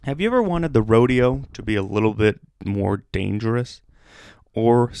Have you ever wanted the rodeo to be a little bit more dangerous?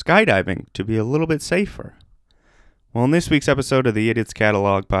 Or skydiving to be a little bit safer? Well, in this week's episode of the Idiot's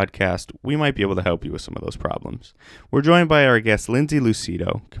Catalog podcast, we might be able to help you with some of those problems. We're joined by our guest, Lindsay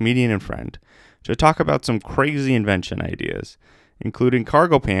Lucido, comedian and friend, to talk about some crazy invention ideas, including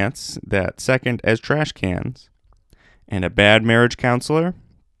cargo pants that second as trash cans, and a bad marriage counselor.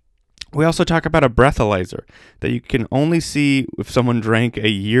 We also talk about a breathalyzer that you can only see if someone drank a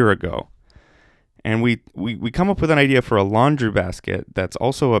year ago. And we come up with an idea for a laundry basket that's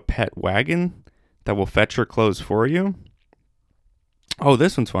also a pet wagon that will fetch your clothes for you. Oh,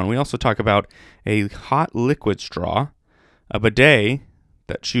 this one's fun. We also talk about a hot liquid straw, a bidet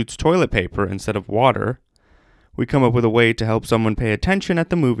that shoots toilet paper instead of water. We come up with a way to help someone pay attention at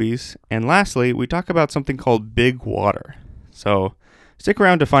the movies. And lastly, we talk about something called big water. So stick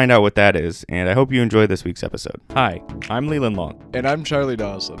around to find out what that is, and I hope you enjoy this week's episode. Hi, I'm Leland Long. And I'm Charlie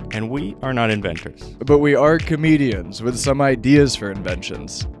Dawson. And we are not inventors. But we are comedians with some ideas for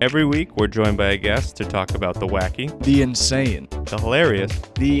inventions. Every week, we're joined by a guest to talk about the wacky, The insane. the hilarious,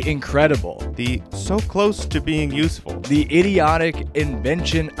 The incredible. the so close to being useful. The idiotic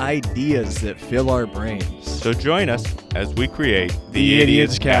invention ideas that fill our brains. So join us as we create The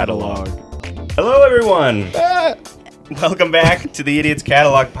Idiot's Catalog. Hello, everyone. Welcome back to the Idiot's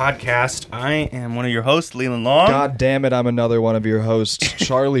Catalog podcast. I am one of your hosts, Leland Long. God damn it, I'm another one of your hosts,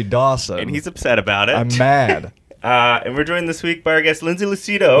 Charlie Dawson. And he's upset about it. I'm mad. And we're joined this week by our guest, Lindsay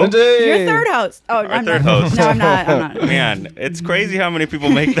Lucido. Lindsay! Your third host. Oh, Our third not. host. No, I'm not. Man, it's crazy how many people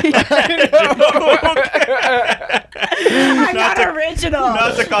make that I'm not original.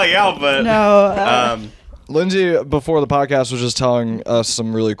 Not to call you out, but No. Lindsay, before the podcast, was just telling us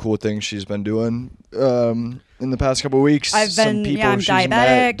some really cool things she's been doing in the past couple of weeks. I'm I'm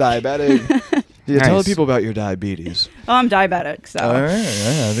diabetic. Diabetic. Yeah, tell Nice. the people about your diabetes. Oh, I'm diabetic, so. All right,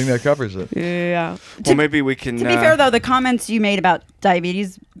 yeah, I think that covers it. Yeah. well, maybe we can. To be fair, though, the comments you made about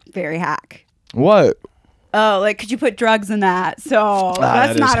diabetes, very hack. What? Oh, like, could you put drugs in that? So that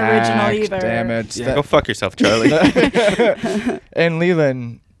that's is not original hacked, either. Damn it. Yeah, go fuck yourself, Charlie. And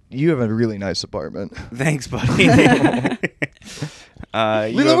Leland, you have a really nice apartment. Thanks, buddy.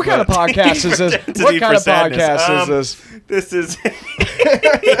 Leland, what kind of podcast is this? What kind of podcast is this? This is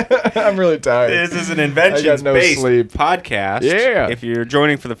I'm really tired. this is an I inventions-based got no sleep. podcast. Yeah. If you're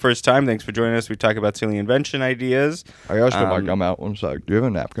joining for the first time, thanks for joining us. We talk about silly invention ideas. I gotta spit my gum out one sec. Do you have a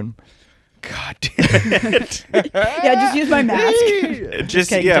napkin? God damn it. Yeah, just use my mask.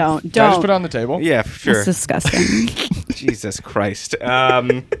 Just Okay, yeah. don't. Can I just put it on the table? Yeah, sure. That's disgusting. Jesus Christ.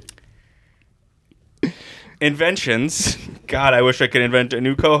 Inventions. God, I wish I could invent a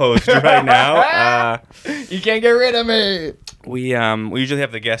new co-host right now. You can't get rid of me. We usually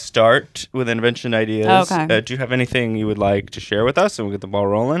have the guest start with invention ideas. Okay. Do you have anything you would like to share with us, and we'll get the ball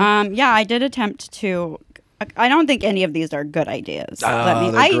rolling? Yeah, I did attempt to. I don't think any of these are good ideas.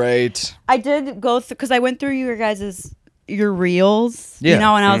 They're great. I did go through because I went through your reels, Yeah. and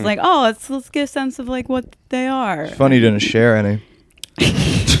I was like, oh, let's get a sense of like what they are. It's funny you didn't share any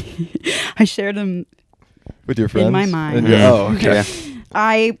I shared them. with your friends. In my mind. Oh, okay.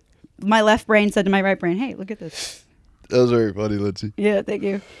 Yeah. My left brain said to my right brain, hey, look at this. That was very funny, Lindsay. Yeah, thank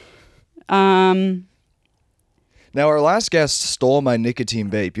you. Now, our last guest stole my nicotine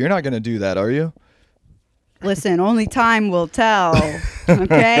vape. You're not going to do that, are you? Listen, only time will tell.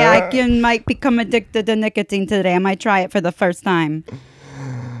 Okay, might become addicted to nicotine today. I might try it for the first time.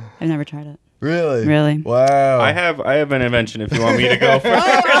 I've never tried it. Really? Really? Wow. I have an invention if you want me to go first.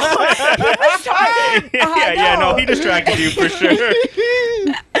 No, he distracted you for sure.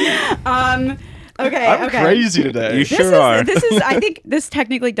 Okay. I'm okay. crazy today. You sure are. I think this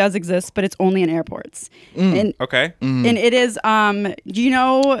technically does exist, but it's only in airports. And Okay. and it is do you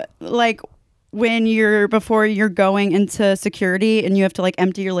know like when before you're going into security and you have to like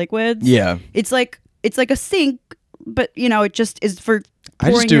empty your liquids? Yeah. It's like a sink, but it just is for I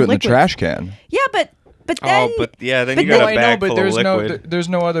just pouring do it your in the liquids. trash can. Yeah, but then Then but you got no, a bag full of liquid. there's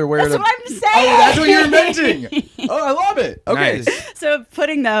no other where that's to. what I'm saying. Oh, that's what you're inventing. Oh, I love it. Okay. Nice. So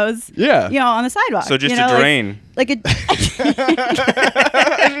putting those, Yeah. on the sidewalk. So just you know, a drain. like a, I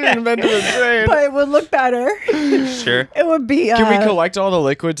invented a drain. but it would look better. Sure. It would be. Can we collect all the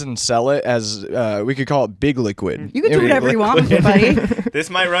liquids and sell it as we could call it big liquid? You can do whatever you want with it, buddy. This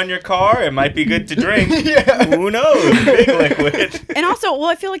might run your car. It might be good to drink. Who knows? Big liquid. And also,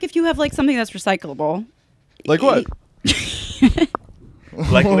 I feel like if you have like something that's recyclable. Like what?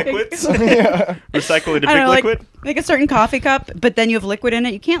 Like liquids? Yeah. Recycle into I big don't know, liquid? like a certain coffee cup, but then you have liquid in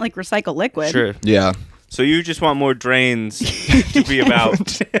it. You can't like recycle liquid. Sure. Yeah. So you just want more drains to be about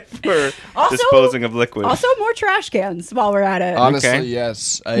for Also- disposing of liquids. Also, more trash cans while we're at it. Honestly, Okay.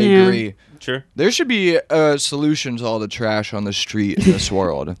 yes, I Yeah. agree. Sure. There should be a solution to all the trash on the street in this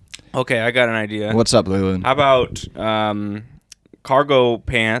world. Okay, I got an idea. What's up, Leland? How about cargo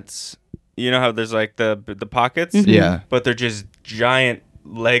pants? You know how there's like the pockets? Yeah. But they're just giant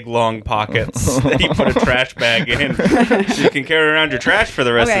leg-long pockets that you put a trash bag in, so you can carry around your trash for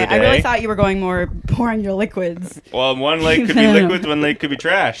the rest Okay, of the I day. really thought you were going more pouring your liquids. Well, one leg could be liquids, one leg could be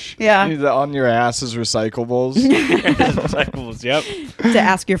trash. Yeah, On your ass is recyclables. Recyclables, yep. to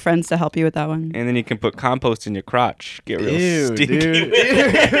ask your friends to help you with that one. And then you can put compost in your crotch. Get real Ew, stinky dude. with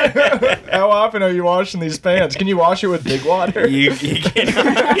it. How often are you washing these pants? Can you wash it with big water? You can,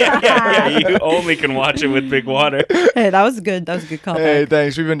 yeah, you only can watch it with big water. Hey, that was good. That was a good call. Hey,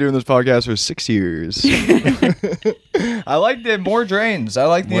 thanks. We've been doing this podcast for 6 years. I like the more drains. I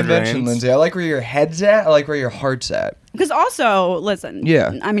like the More invention, drains. Lindsay. I like where your head's at. I like where your heart's at. Because also, listen.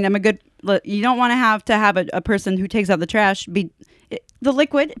 Yeah. I mean, you don't want to have a person who takes out the trash the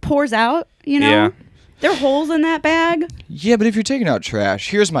liquid pours out. You know. Yeah. There are holes in that bag. Yeah, but if you're taking out trash,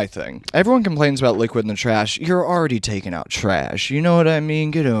 here's my thing. Everyone complains about liquid in the trash. You're already taking out trash. You know what I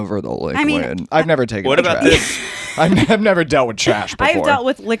mean? Get over the liquid. I mean, I've never taken What out about trash. this? I've never dealt with trash before. I've dealt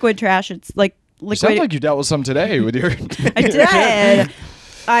with liquid trash. It's like You liquid. sound like you dealt with some today with your... I did.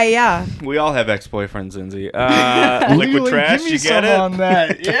 Yeah. We all have ex-boyfriends, Lindsay. Liquid Leland, trash, give me you some get it? on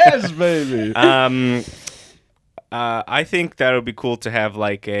that. Yes, baby. I think that would be cool to have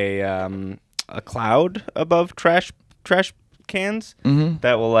like a cloud above trash cans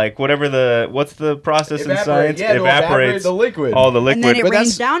that will like what's the process in science? Yeah, it'll evaporate the liquid. all the And liquid. then it But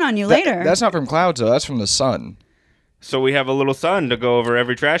rains that's- down on you later. That's not from clouds, though. That's from the sun. So we have a little sun to go over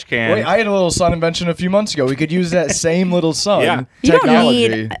every trash can. Wait, I had a little sun invention a few months ago. We could use that same little sun Yeah. You don't technology.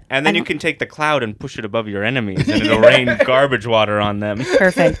 need- And then you can take the cloud and push it above your enemies, and it'll rain garbage water on them.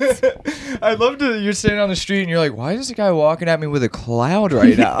 Perfect. I love that you're standing on the street and you're like, why is this guy walking at me with a cloud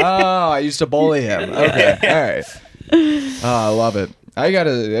right now? Oh, I used to bully him. Okay, all right. I love it. I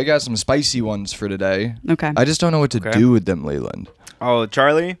got some spicy ones for today. Okay. I just don't know what to Okay. do with them, Leland. Oh,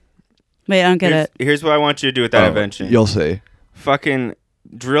 Charlie, Wait, I don't get it. here's what I want you to do with that invention. You'll see. Fucking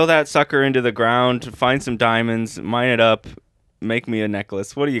drill that sucker into the ground, find some diamonds, mine it up, make me a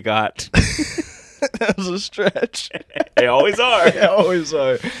necklace. What do you got? That was a stretch. They always are. I always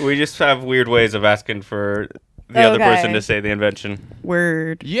are. We just have weird ways of asking for the other person Okay. to say the invention.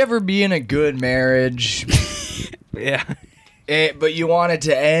 Word. You ever be in a good marriage, Yeah. but you want it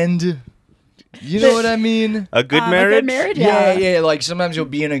to end? You know what I mean? A good A marriage? good marriage? Yeah. Like sometimes you'll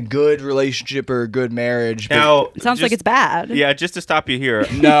be in a good relationship or a good marriage. But Now, It sounds like it's bad. Yeah, just to stop you here.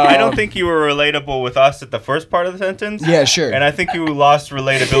 No. I don't think you were relatable with us at the first part of the sentence. Yeah, sure. And I think you lost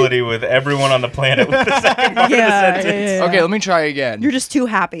relatability with everyone on the planet with the second part Yeah, of the sentence. yeah. Okay, let me try again. You're just too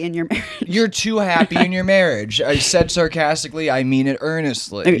happy in your marriage. You're too happy in your marriage. I said sarcastically, I mean it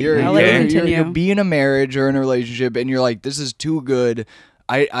earnestly. Okay, You're, I'll let you you're, continue. you're being in a marriage or in a relationship and you're like, this is too good.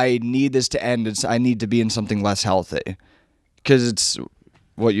 I need this to end. I need to be in something less healthy. Because it's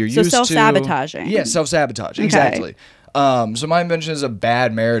what you're So used to. self-sabotaging. Yeah, self-sabotaging. Exactly. So my invention is a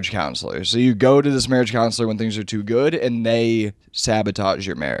bad marriage counselor. So you go to this marriage counselor when things are too good and they sabotage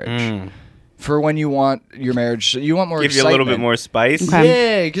your marriage. For when you want your marriage, you want more Give you a excitement. little bit more spice.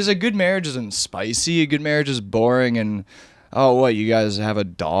 Okay. Yeah, because a good marriage isn't spicy. A good marriage is boring and, oh, what, you guys have a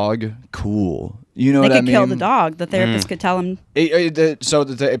dog? Cool. You know They what I could mean? kill the dog. The therapist could tell him.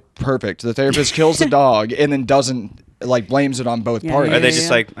 Perfect. The therapist kills the dog and then doesn't, like, blames it on both Yeah, parties. Are they Yeah. just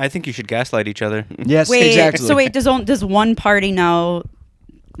like, I think you should gaslight each other? Yes, Wait. exactly. So wait, does one party know,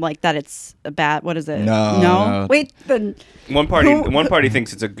 like that it's a bad? What is it? No. Wait. Then One party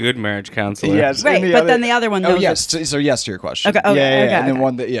thinks it's a good marriage counselor. Yes. right, and but then the other one knows. Oh, yes. So yes to your question. Okay, yeah, okay, and then okay.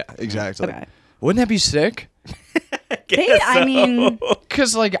 one that, yeah, exactly. Okay. Wouldn't that be sick? I mean,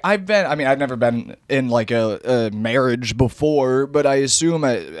 Because, like, I've never been in, like, a marriage before, but I assume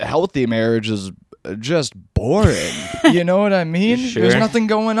a healthy marriage is just boring. You know what I mean? Sure. There's nothing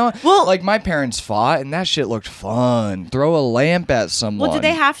going on. Well- like, my parents fought, and that shit looked fun. Throw a lamp at someone. well, do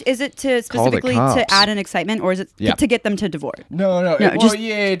they have? Is it to Call the specifically cops. to add an excitement, or is it Yeah. to get them to divorce? No. No, Well, just-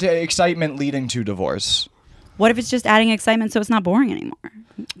 yeah, to excitement leading to divorce. What if it's just adding excitement so it's not boring anymore?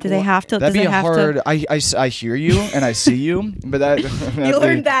 Do they have to? That'd does be it have hard. to? I hear you, and I see you, but that... You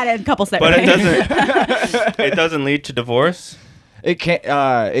learned that in couples therapy. But it doesn't lead to divorce. It can.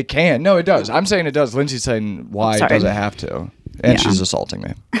 It can. No, it does. I'm saying it does. Lindsay's saying why Sorry. does it have to? And Yeah. she's assaulting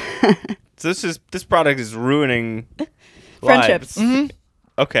me. So this product is ruining Friendships. lives.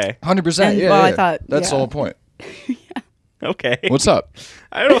 Okay. 100%. And, Yeah. well, I yeah. thought- that's the yeah. whole point. Okay. What's up?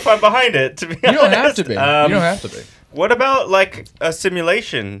 I don't know if I'm behind it, to be honest. You don't have to be. You don't have to be. What about, like, a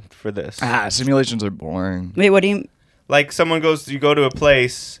simulation for this? Simulations are boring. Wait, what do you? Like, you go to a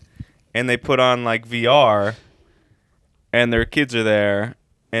place, and they put on, like, VR, and their kids are there,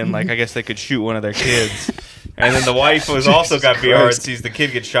 and, like, I guess they could shoot one of their kids. And then the wife has also got VR and sees the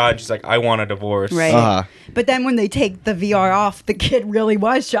kid get shot, and she's like, I want a divorce. Right. Uh-huh. But then when they take the VR off, the kid really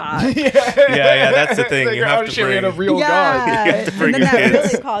was shot. Yeah, that's the thing. You have to bring a real gun. Yeah, have to bring and then your that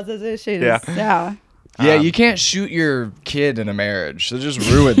kids. really causes issues. Yeah. Yeah, you can't shoot your kid in a marriage. It just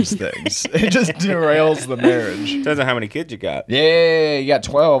ruins things. It just derails the marriage. Depends on how many kids you got. Yeah, you got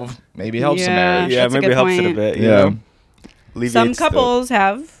 12. Maybe helps the Yeah. marriage. Yeah, That's a maybe good it helps it a point. bit. You Yeah. know? Some Alleviates the- couples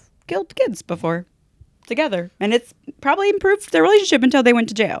have killed kids before together, and it's probably improved their relationship until they went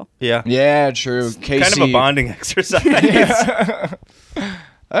to jail. Yeah. Yeah, true. Casey, Kind of a bonding exercise.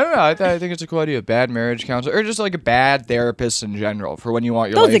 I don't know. I think it's a cool idea. Bad marriage counselor, or just like a bad therapist in general for when you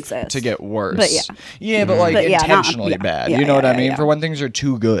want your Those life exist. to get worse. But yeah. Yeah, but like But yeah, not- intentionally yeah. bad. Yeah, You know what I yeah, mean? yeah. For when things are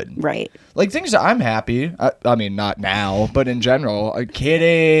too good. Right. Like things that I'm happy. I mean, not now, but in general. I'm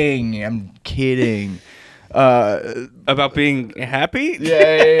kidding. About being happy?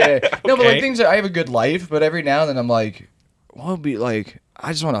 Yeah. No, but Okay. like things that I have a good life, but every now and then I'm like, what would be like?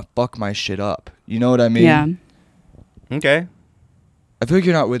 I just want to fuck my shit up. You know what I mean? Yeah. Okay. I feel like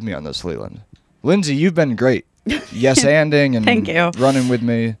you're not with me on this, Leland. Lindsay, you've been great. Yes, anding and Thank you. running with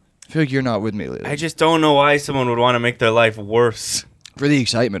me. I feel like you're not with me, Leland. I just don't know why someone would want to make their life worse. For the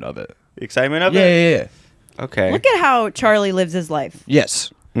excitement of it. The excitement of Yeah, it? yeah. Okay. Look at how Charlie lives his life.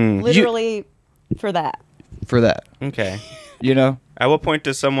 Yes, Mm. Literally for that. for that. Okay. You know? At what point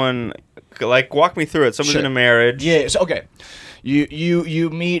does someone, like, walk me through it? Someone's Sure. in a marriage. Yeah. So, okay. You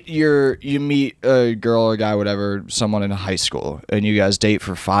meet a girl or guy, whatever, someone in high school, and you guys date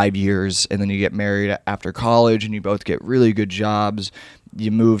for 5 years, and then you get married after college, and you both get really good jobs. You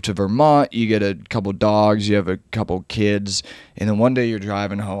move to Vermont, you get a couple dogs, you have a couple kids, and then one day you're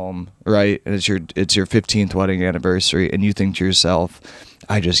driving home, right? And it's your 15th wedding anniversary, and you think to yourself,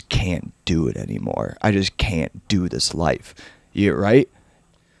 I just can't do it anymore. I just can't do this life. You right?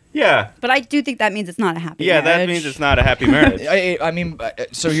 Yeah. But I do think that means it's not a happy Yeah, that marriage. means it's not a happy marriage. I mean,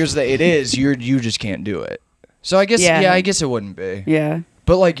 so here's the. It is you just can't do it. So I guess Yeah. I guess it wouldn't be. Yeah.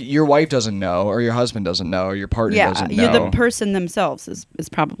 But like your wife doesn't know, or your husband doesn't know, or your partner Yeah. doesn't You, know. the person themselves is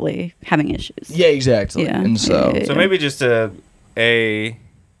probably having issues. Yeah, exactly. Yeah. And so Yeah. So maybe just a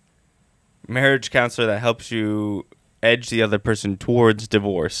marriage counselor that helps you edge the other person towards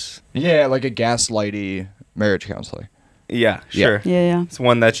divorce. yeah, like a gaslighty marriage counselor. Yeah, Yeah. sure. Yeah. It's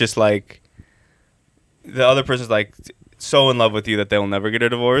one that's just like the other person's like so in love with you that they'll never get a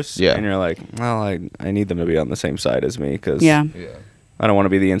divorce. Yeah. And you're like, well, I need them to be on the same side as me because Yeah. Yeah. I don't want to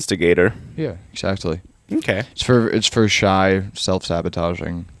be the instigator. Yeah, exactly. Okay. It's for shy,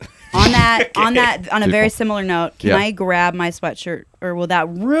 self-sabotaging. On a very People. similar note, can Yeah. I grab my sweatshirt, or will that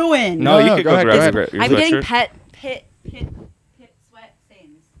ruin? No, you could go go ahead, grab go your ahead. your I'm getting sweatshirt. pit sweat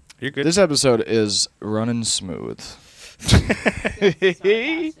stains. You're good. This episode is running smooth.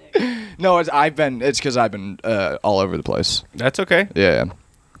 No, it's because I've been all over the place. That's okay. Yeah.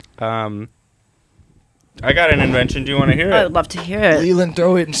 I got an invention. Do you want to hear I it? would love to hear it. Leland,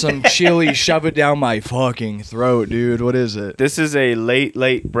 throw it in some chili, shove it down my fucking throat, dude. What is it? This is a late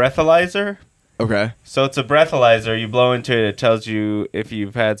breathalyzer. Okay. So it's a breathalyzer. You blow into it. It tells you if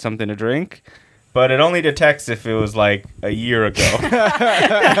you've had something to drink. But it only detects if it was like a year ago.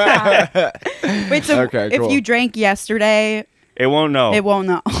 Wait, so Okay, if cool. you drank yesterday, It won't know. it won't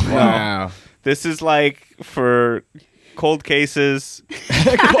know. Wow. This is like for cold cases.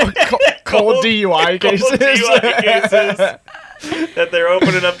 Cold DUI cases. Cold DUI cases. That they're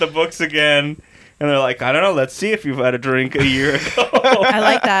opening up the books again. And they're like, I don't know. Let's see if you've had a drink a year ago. I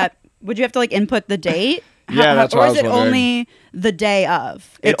like that. Would you have to like input the date? Yeah, that's or what I is was it wondering. only the day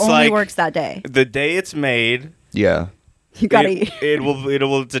of? It It's only like- works that day. The day it's made, Yeah. You gotta it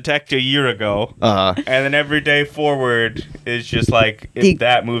will detect a year ago. Uh-huh. And then every day forward is just like if The-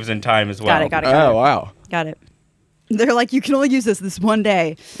 that moves in time as well. Got it. Oh, wow. Got it. They're like, you can only use this one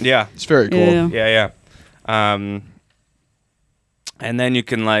day. Yeah. It's very cool. Yeah. Yeah. And then you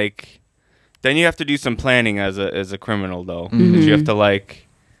can like, then you have to do some planning as a criminal though, because you have to like,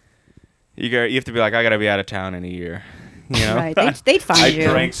 you have to be like, I gotta be out of town in a year. You know? Right. They'd find I you.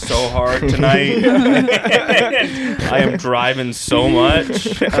 drank so hard tonight. I am driving so much.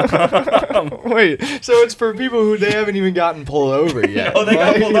 Wait, so it's for people who they haven't even gotten pulled over yet. No, they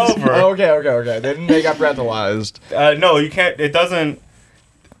got pulled over. Oh, okay. Then they got breathalyzed. No, you can't. It doesn't.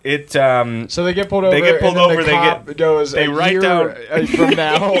 So they get pulled over. They get pulled and then over. The cop goes. They write year down from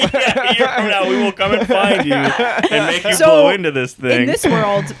now. A year from now, we will come and find you and make you blow into this thing. In this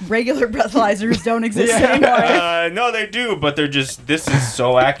world, regular breathalyzers don't exist anymore. No, they do, but they're just. This is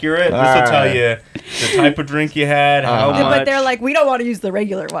so accurate. This will tell you the type of drink you had, how much. But they're like, we don't want to use the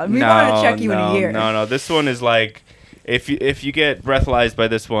regular one. We want to check you in a year. No. This one is like, if you get breathalyzed by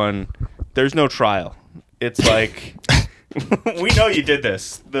this one, there's no trial. It's like. We know you did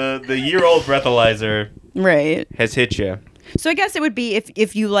this. The year-old breathalyzer has hit you. So I guess it would be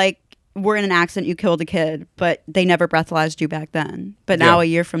if you like were in an accident, you killed a kid, but they never breathalyzed you back then. But now a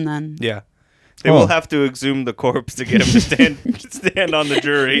year from then. Yeah. They will have to exhume the corpse to get him to stand on the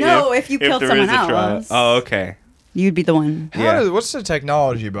jury. No, if you killed someone else. Oh, okay. You'd be the one. What's the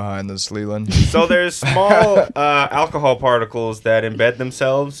technology behind this, Leland? So there's small alcohol particles that embed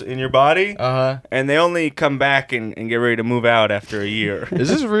themselves in your body, and they only come back and get ready to move out after a year. Is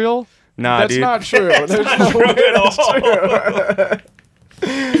this real? Nah, that's dude. Not true. That's not true at all.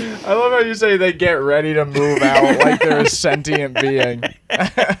 I love how you say they get ready to move out like they're a sentient being.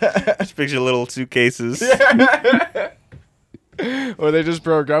 Just picture little suitcases. Or they just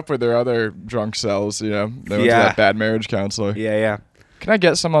broke up with their other drunk selves, They went to that bad marriage counselor. Yeah. Can I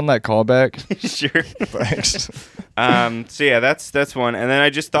get some on that callback? Sure. Thanks. So yeah, that's one. And then I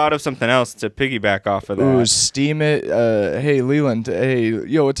just thought of something else to piggyback off of that. Ooh, steam it. Hey, Leland. Hey,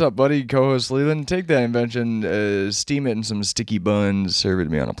 yo, what's up, buddy? Co-host Leland. Take that invention, steam it in some sticky buns, serve it to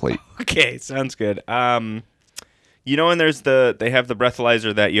me on a plate. Okay, sounds good. You know when they have the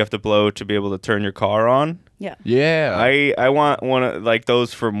breathalyzer that you have to blow to be able to turn your car on? Yeah. I want one of like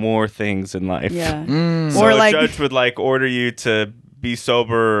those for more things in life. Yeah. So Or a like judge would like order you to be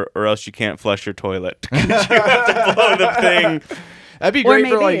sober or else you can't flush your toilet. You have to blow the thing. That'd be Or great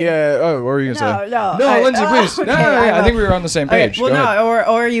for like maybe- Oh, what were you gonna say? No, Lindsay, please. okay, No, I think we were on the same page. Well, Go ahead.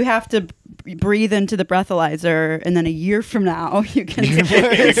 or you have to breathe into the breathalyzer, and then a year from now you can You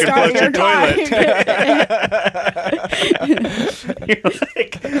can start flush your car. You're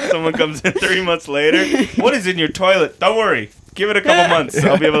like, someone comes in 3 months later. What is in your toilet? Don't worry. Give it a couple months.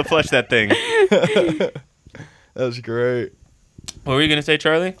 I'll be able to flush that thing. That's great. What were you gonna say,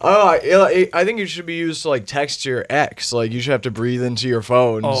 Charlie? Oh, I think it should be used to like text your ex. Like you should have to breathe into your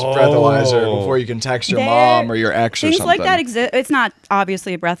phone's breathalyzer before you can text your mom or your ex or Things something. like that exist. It's not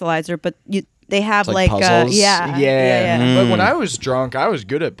obviously a breathalyzer, but they have It's like puzzles. yeah. But when I was drunk, I was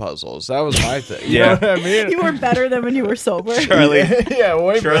good at puzzles. That was my thing. You Yeah. know what I mean? You were better than when you were sober. Charlie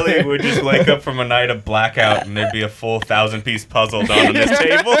way Charlie better. would just wake up from a night of blackout and there'd be a full 1,000-piece puzzle down on this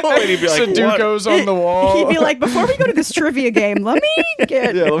table. And he'd be like, what? Sudoku's on the wall. He'd be like, before we go to this trivia game, let me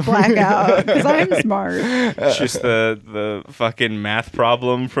get blackout because I'm smart. It's just the fucking math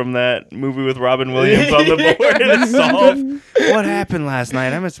problem from that movie with Robin Williams on the board to solve. What happened last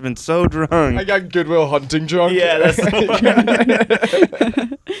night? I must have been so drunk. I got Goodwill Hunting drunk. Yeah, that's the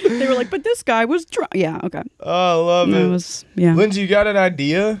one. They were like, but this guy was drunk. Yeah, okay. Oh, I love It it. was, yeah. Lindsay, you got an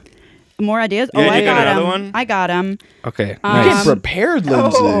idea? More ideas? Yeah, I you got got another him. one? I got him. Okay, Get prepared,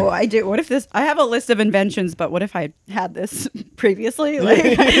 Lindsay. Oh, I do. What if this? I have a list of inventions, but what if I had this previously? Like,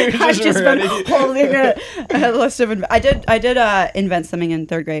 I've just ready. been holding a list of. I did invent something in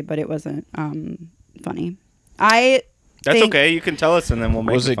third grade, but it wasn't funny. That's think- okay. You can tell us, and then we'll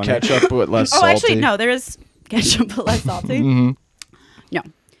make Was it funny. ketchup but less Oh, salty? actually, no. There is ketchup, but less salty. Mm-hmm. No,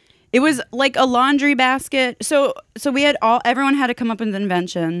 it was like a laundry basket. So we had everyone had to come up with an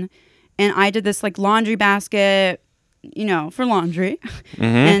invention, and I did this like laundry basket, for laundry,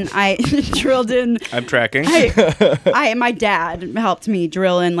 and I drilled in. I'm tracking. My dad helped me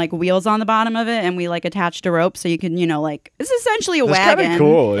drill in like wheels on the bottom of it, and we like attached a rope so you can, it's essentially a That's wagon. kind of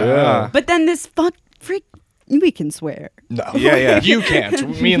cool, yeah. But then this freak. We can swear. No. Yeah. You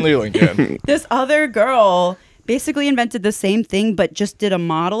can't. Me and Leland can. This other girl basically invented the same thing, but just did a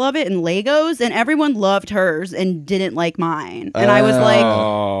model of it in Legos, and everyone loved hers and didn't like mine. And I was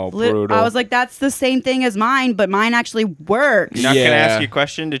like, brutal. I was like, that's the same thing as mine, but mine actually works. Now, can I Yeah. ask you a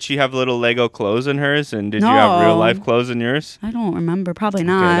question? Did she have little Lego clothes in hers, and did you No. have real life clothes in yours? I don't remember. Probably Okay,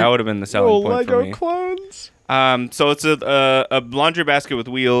 not. that would have been the selling point for me. clones. So it's a laundry basket with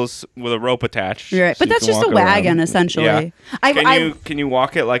wheels with a rope attached. You're right. so But you that's can just a walk it wagon, around. essentially. Yeah. Can you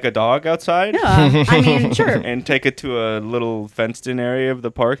walk it like a dog outside? Yeah. I mean, sure. And take it to a little fenced-in area of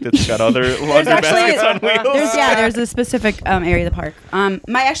the park that's got other laundry baskets on wheels. There's a specific area of the park.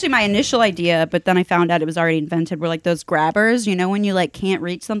 My initial idea, but then I found out it was already invented, were like those grabbers. When you like can't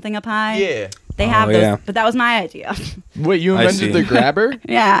reach something up high. Yeah. They have Oh, those, yeah. but that was my idea. Wait, you I invented see. the grabber?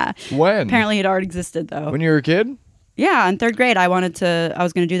 Yeah. When? Apparently, it already existed though. When you were a kid? Yeah, in third grade, I was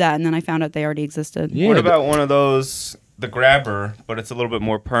going to do that, and then I found out they already existed. Yeah. What about one of those the grabber, but it's a little bit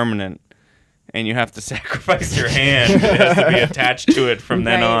more permanent, and you have to sacrifice your hand. It has to be attached to it from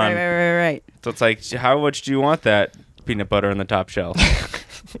then on. Right. So it's like, how much do you want that peanut butter on the top shelf?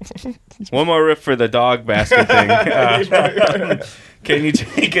 One more riff for the dog basket thing. Can you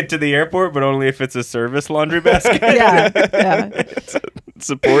take it to the airport, but only if it's a service laundry basket? Yeah.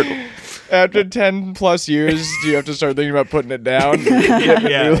 Support. After 10 plus years, do you have to start thinking about putting it down? Get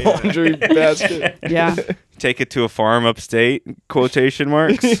a new laundry basket. Yeah. Take it to a farm upstate, quotation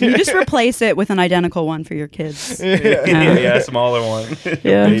marks. You just replace it with an identical one for your kids. Yeah, smaller one.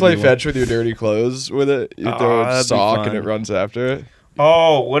 Yeah. You play fetch with your dirty clothes with it. You throw a sock and it runs after it.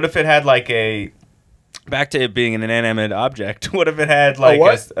 Oh, what if it had like a... Back to it being an inanimate object. What if it had like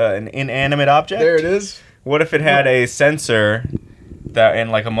an inanimate object? There it is. What if it had a sensor that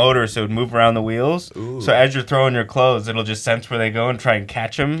and like a motor so it would move around the wheels? Ooh. So as you're throwing your clothes, it'll just sense where they go and try and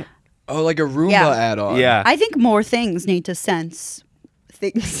catch them. Oh, like a Roomba add-on. Yeah. I think more things need to sense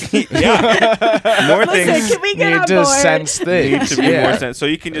things. Yeah. More things can we get need on to board? sense things. Need to be more sense. So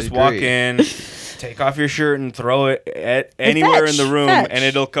you can just walk in, take off your shirt and throw it at anywhere in the room, and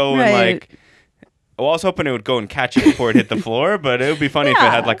it'll go and like... Well, I was hoping it would go and catch it before it hit the floor, but it would be funny if it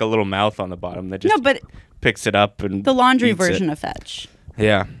had like a little mouth on the bottom that just picks it up and the laundry version of fetch.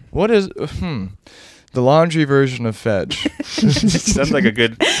 Yeah. What is the laundry version of fetch? Sounds like a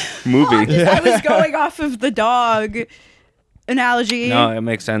good movie. I was going off of the dog analogy. No, it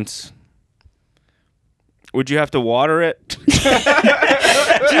makes sense. Would you have to water it? Do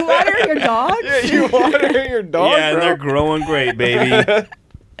you water your dog? Yeah, you water your dog. Yeah, and they're growing great, baby.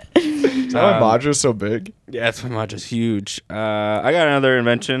 Is that why Madra's so big? Yeah, that's why Madra's huge. I got another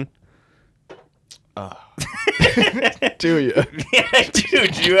invention. Do you? Yeah, I do.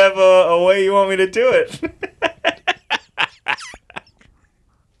 Do you have a way you want me to do it?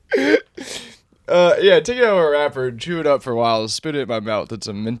 Yeah, take it out of a wrapper, chew it up for a while, spit it in my mouth. It's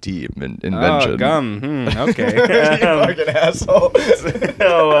a minty invention. Oh, gum. Okay. You fucking asshole.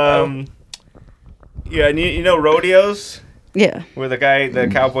 So, yeah, and you know rodeos? Yeah. Where the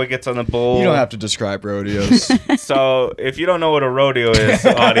cowboy gets on the bull. You don't have to describe rodeos. So, if you don't know what a rodeo is,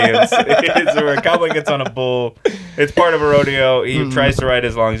 audience, it's where a cowboy gets on a bull. It's part of a rodeo. He tries to ride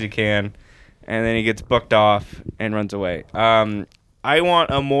as long as he can, and then he gets booked off and runs away. I want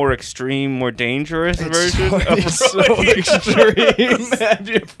a more extreme, more dangerous version of rodeo. So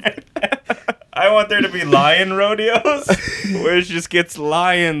extreme. I want there to be lion rodeos, where it just gets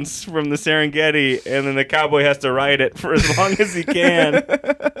lions from the Serengeti, and then the cowboy has to ride it for as long as he can.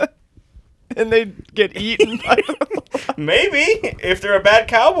 And they get eaten by Maybe. If they're a bad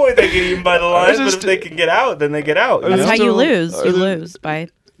cowboy, they get eaten by the lions, but if they can get out, then they get out. That's how you lose. You lose by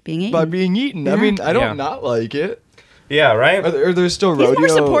being eaten. By being eaten. Yeah. I mean, I don't not like it. Yeah, right? Are there still rodeo? He's more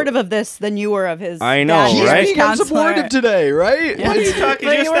supportive of this than you were of his. I know, right? I'm supportive today, right? What are you talking?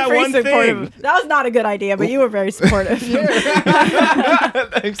 Just that one thing. That was not a good idea, but you were very supportive.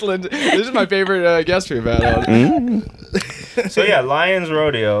 Thanks, Lindsay. This is my favorite guest we've had on. So yeah, Lions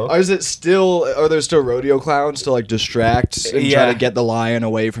Rodeo. Are there still rodeo clowns to like distract and try to get the lion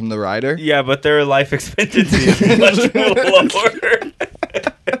away from the rider? Yeah, but their life expectancy is much lower.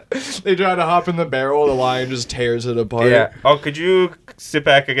 They try to hop in the barrel, the lion just tears it apart. Yeah. Oh, could you sit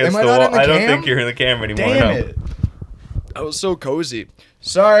back against the wall? I don't think you're in the camera anymore. Damn it. That was so cozy.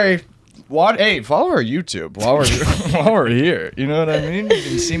 Sorry. Hey, follow our YouTube while we're here. You know what I mean? You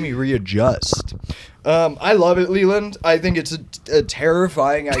can see me readjust. I love it, Leland. I think it's a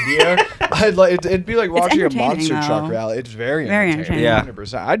terrifying idea. It'd be like watching a monster truck rally. It's very entertaining. Yeah,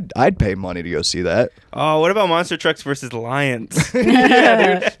 100%. I'd pay money to go see that. Oh, what about monster trucks versus lions?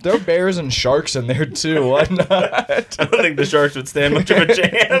 Yeah, dude. There are bears and sharks in there too. Why not? I don't think the sharks would stand much of a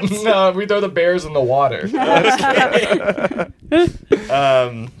chance. No, we throw the bears in the water.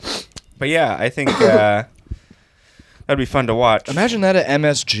 But yeah, I think that'd be fun to watch. Imagine that at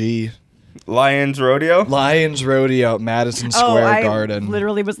MSG. Lions Rodeo? Lions Rodeo at Madison Square Garden.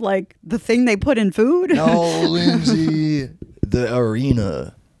 Literally was like the thing they put in food. No, Lindsay. The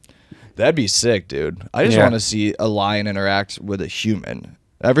arena. That'd be sick, dude. I just want to see a lion interact with a human.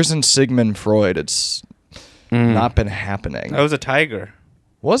 Ever since Sigmund Freud, it's not been happening. That was a tiger.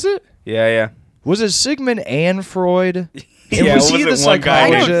 Was it? Yeah. Was it Sigmund and Freud? Yeah, was he the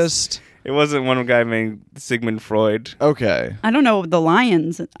psychologist? It wasn't one guy named Sigmund Freud. Okay. I don't know the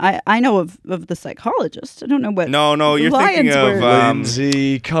lions. I know of the psychologist. I don't know what. No, you're thinking of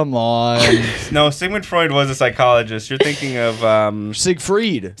Lindsay. Come on. No, Sigmund Freud was a psychologist. You're thinking of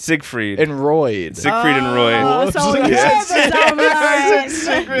Siegfried and Royd. Siegfried and Royd. Oh, so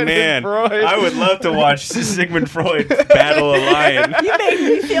Man, Freud. I would love to watch Sigmund Freud battle a lion. You made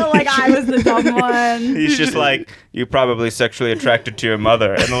me feel like I was the dumb one. He's just like, you're probably sexually attracted to your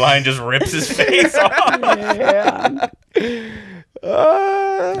mother, and the lion just rips his face off. Yeah.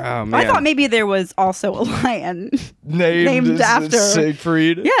 Oh, man. I thought maybe there was also a lion. named after-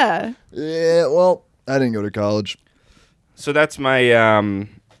 Siegfried. Yeah. Yeah, well, I didn't go to college. So that's my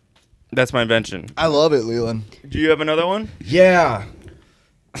invention. I love it, Leland. Do you have another one? Yeah.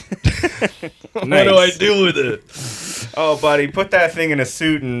 What do I do with it? Oh, buddy, put that thing in a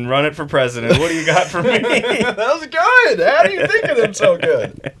suit and run it for president. What do you got for me? That was good. How do you think of them so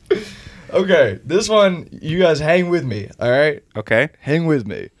good? Okay, this one, you guys hang with me, all right? Okay. Hang with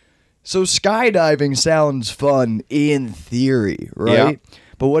me. So skydiving sounds fun in theory, right? Yeah.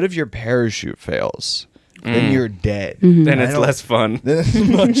 But what if your parachute fails? Then you're dead. Then I it's don't- less fun. Then it's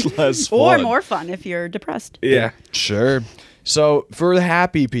much less fun. Or more fun if you're depressed. Yeah. Sure. So for the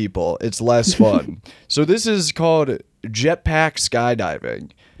happy people, it's less fun. So this is called jetpack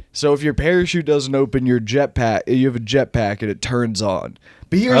skydiving. So if your parachute doesn't open, your jetpack, you have a jetpack and it turns on.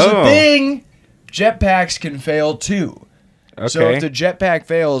 But here's the Oh. thing: jetpacks can fail too. So Okay. if the jetpack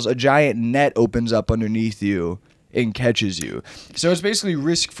fails, a giant net opens up underneath you and catches you. So it's basically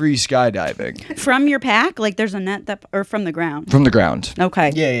risk-free skydiving From your pack, like there's a net that, or from the ground. from the ground.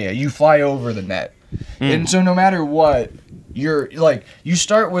 Okay. Yeah, you fly over the net. And so no matter what, you're like, you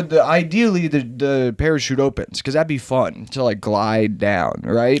start with ideally the parachute opens, because that'd be fun to like glide down,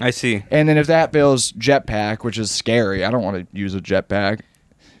 right? I see. And then if that fails, jetpack, which is scary. I don't want to use a jetpack.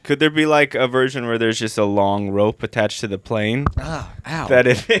 Could there be like a version where there's just a long rope attached to the plane? Ah, ow. That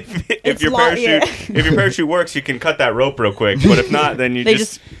if It's your yeah. if your parachute works, you can cut that rope real quick. But if not, then you They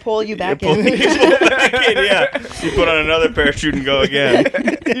just just pull you back pull, in. you pull back in. Yeah, you put on another parachute and go again.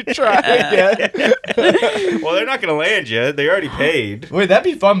 You try again. Well, they're not gonna land you. They already paid. Wait, that'd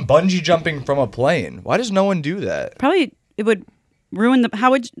be fun, bungee jumping from a plane. Why does no one do that? Probably it would ruin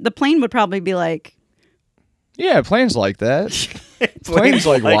the plane would probably be like, Yeah, planes like that. Planes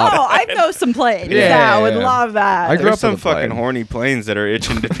like water. oh, I know some planes. Yeah, Yeah, I would yeah. love that. I grew There's up some with a plane. fucking horny planes that are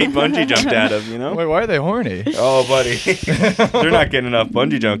itching to be bungee jumped out of. You know? Wait, why are they horny? Oh, buddy, they're not getting enough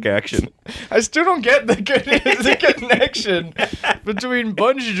bungee jump action. I still don't get the connection between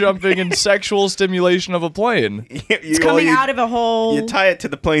bungee jumping and sexual stimulation of a plane. It's coming out of a hole. You tie it to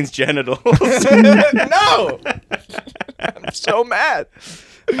the plane's genitals. No! I'm so mad.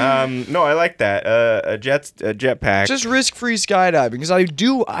 No, I like that. A jetpack. Just risk-free skydiving, because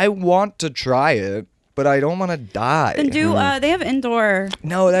I want to try it, but I don't want to die. Then do they have indoor?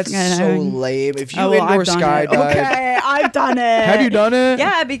 No, that's so Skydiving. lame. If you Oh, well, indoor I've done skydive, it. Okay, I've done it. have you done it?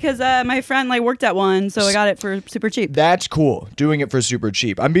 Yeah, because my friend like worked at one, so I got it for super cheap. That's cool. Doing it for super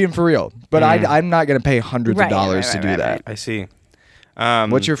cheap. I'm being for real, but I'm not gonna pay hundreds Right, of dollars right, to right, do right, that. right. I see.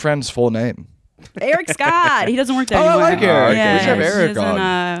 What's your friend's full name? Eric Scott. He doesn't work there Oh, I anymore. like Eric. Yeah, We should have he Eric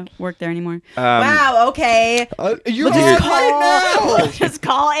doesn't work there anymore. Wow. Okay. You're Let's on just call, right now. just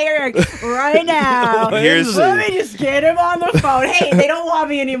call Eric right now. Here's- Let me just get him on the phone. Hey, they don't want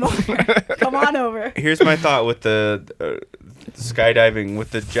me anymore. Come on over. Here's my thought with the skydiving with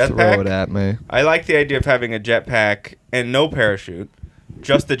the Throw it jetpack. at me. I like the idea of having a jetpack and no parachute,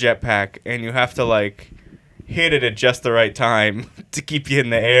 just the jetpack, and you have to like hit it at just the right time to keep you in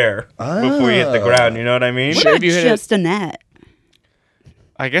the air before you hit the ground. You know what I mean? What Sure, about if you hit just a net?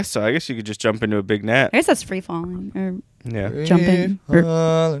 I guess so. I guess you could just jump into a big net. I guess that's free falling or Yeah. jumping.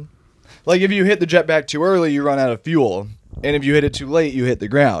 Like if you hit the jetpack too early, you run out of fuel, and if you hit it too late, you hit the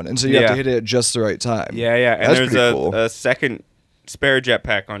ground, and so you have Yeah. to hit it at just the right time. Yeah, yeah. And That's there's pretty cool. a second spare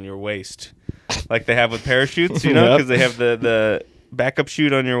jetpack on your waist, like they have with parachutes. You know, Yep. because they have the backup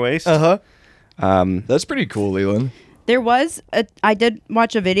chute on your waist. Uh huh. Um, That's pretty cool, Leland. There was I did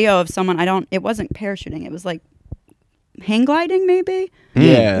watch a video of someone. It wasn't parachuting. It was like hang gliding, maybe.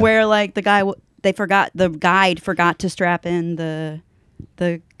 Yeah. Where like the guide forgot to strap in the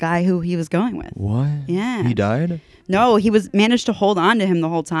guy who he was going with. What? Yeah. He died? No, he managed to hold on to him the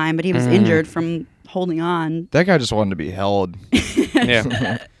whole time, but he was injured from holding on. That guy just wanted to be held.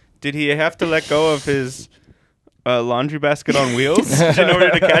 yeah. Did he have to let go of his laundry basket on wheels in order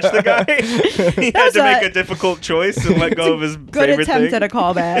to catch the guy? He had was to make a- a difficult choice and let go of his Good favorite attempt thing. at a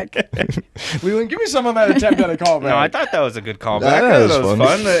callback. Leland, give me some of that attempt at a callback. No, I thought that was a good callback. That I thought was that was fun.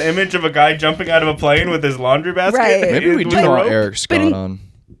 fun. The image of a guy jumping out of a plane with his laundry basket. Right. Maybe we with do the want rope. Eric Scott in- on.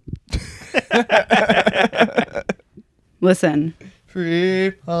 Listen.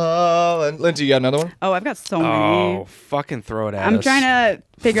 Free falling. Lindsay, you got another one? Oh, I've got so Oh, many. fucking throw it at I'm us. trying to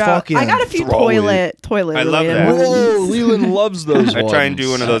figure out. Fucking I got a few throw toilet I love related that. ones. Leland loves those I try and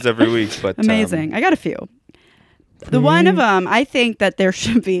do one of those every week, but Amazing. I got a few. The one of them, I think that there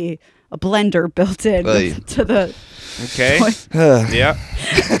should be a blender built in to the. Okay. Yeah.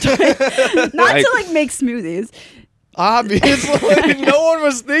 Not to like make smoothies. Obviously, no one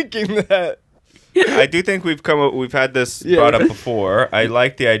was thinking that. I do think we've had this brought up before. I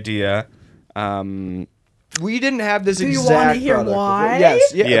like the idea. We didn't have this Do you exact wanna hear product why? before.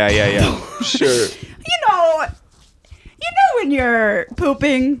 Yes. Yeah. Sure. You know when you're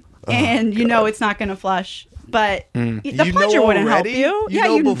pooping and you know it's not going to flush, but the You plunger know wouldn't already? help you.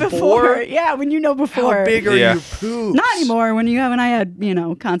 You know before? Yeah, when you know before. How big are Yeah. your poops? Not anymore. When I had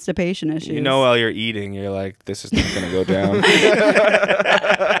constipation issues. You know, while you're eating, you're like, this is not going to go down.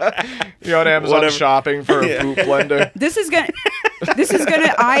 You're on Amazon shopping for a poop blender. This is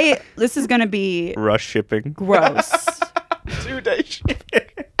gonna be Rush shipping. gross. 2-day shipping.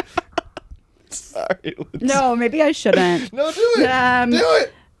 Sorry. No, maybe I shouldn't. No, do it. Do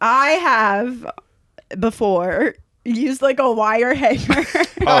it. I have before used like a wire hanger.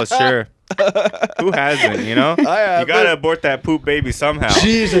 Oh, sure. Who hasn't, you know? I have. You got to abort that poop baby somehow.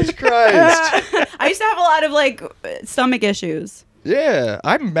 Jesus Christ. I used to have a lot of like stomach issues. Yeah,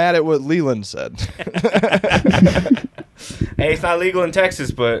 I'm mad at what Leland said. Hey, it's not legal in Texas,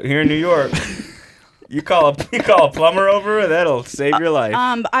 but here in New York, you call a plumber over, that'll save your life.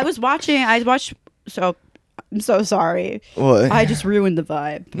 I watched. So I'm so sorry. What? I just ruined the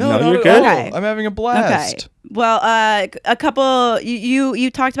vibe. No, you're good. Okay. I'm having a blast. Okay. Well, a couple.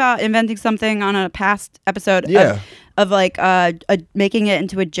 You talked about inventing something on a past episode. Yeah. Of like making it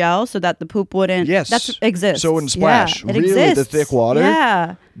into a gel so that the poop wouldn't. Yes. That exists. So it wouldn't splash. Yeah, it Really? exists. The thick water?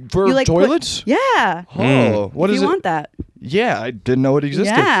 Yeah. For You, like, toilets? Yeah. Oh, what If is you it? want that? Yeah, I didn't know it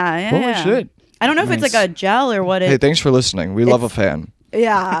existed. Yeah. Holy yeah. shit. I don't know if it's like a gel or what it. Hey, thanks for listening. We love a fan.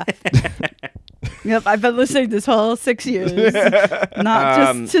 Yeah. Yep, I've been listening this whole 6 years, not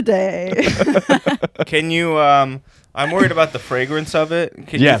just today. Can you, I'm worried about the fragrance of it.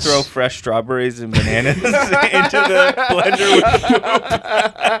 Can Yes. you throw fresh strawberries and bananas into the blender with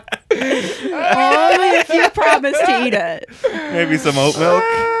the poop? Only if you promise to eat it. Maybe some oat milk?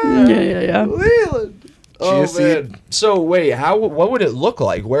 Yeah. Leland. Oh, Chia man. So wait, what would it look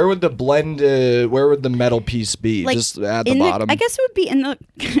like? Where would the metal piece be? Like, just at the bottom? I guess it would be in the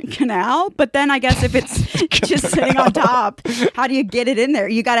canal, but then I guess if it's just sitting on top, how do you get it in there?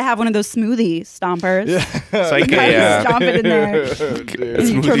 You got to have one of those smoothie stompers. It's like You gotta a stomp it in there. Dude.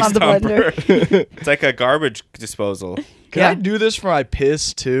 You turn on the blender. stomper. It's like a garbage disposal. Can I do this for my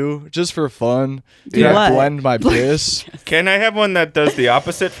piss too? Just for fun? Do Can I what? blend my piss? Can I have one that does the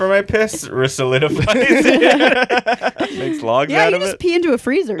opposite for my piss? Solidifies it. Makes logs Yeah, out you of just it. pee into a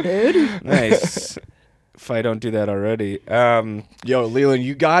freezer, dude. Nice. If I don't do that already. Yo, Leland,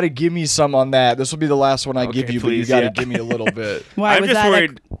 you gotta give me some on that. This will be the last one I give Okay, you, but you please, gotta yeah. give me a little bit. Why I'm was just that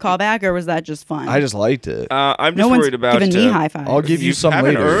worried- a callback or was that just fun? I just liked it. I'm no just one's worried about. giving me high fives. I'll give you some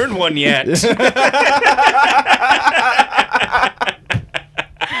haven't later. earned one yet.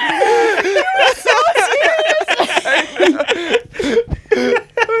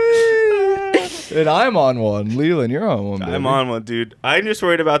 And I'm on one. Leland, you're on one. I'm baby. on one, dude. I'm just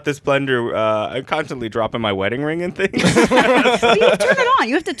worried about this blender. I'm constantly dropping my wedding ring and things. Well, you have to turn it on.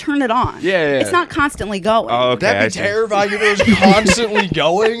 You have to turn it on. Yeah. It's not constantly going. Oh, okay. I That'd be see. terrifying if it was constantly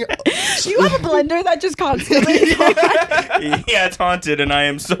going. Do you have a blender that just constantly Yeah, it's haunted, and I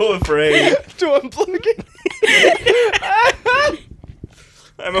am so afraid. To unplug it.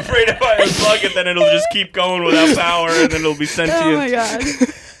 I'm afraid if I unplug it, then it'll just keep going without power, and then it'll be sentient. Oh my god.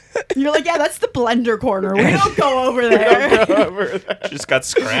 You're like, yeah, that's the blender corner. We don't go over there. Just got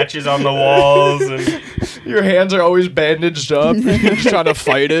scratches on the walls, and Your hands are always bandaged up. You're just trying to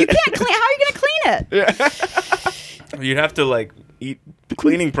fight it. Can't clean. How are you gonna clean it? you'd have to like eat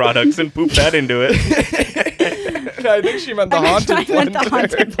cleaning products and poop that into it. I think she meant the haunted I meant the blender.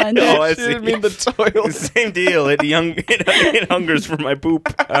 haunted blender. Oh, I She see. didn't mean the toilet. Same deal. It hungers for my poop.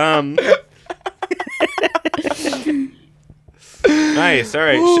 Nice. All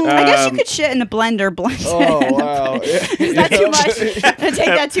right. I guess you could shit in a blender, blend it. Oh, wow. Is that too much? Take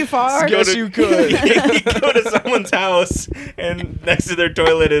that too far? Guess you could. You go to someone's house, and next to their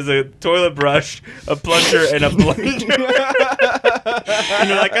toilet is a toilet brush, a plunger, and a blender. And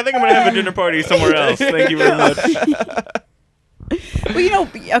you're like, I think I'm gonna have a dinner party somewhere else. Thank you very much. Well,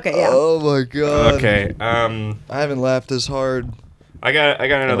 okay, yeah. Oh my god. Okay. I haven't laughed this hard. I got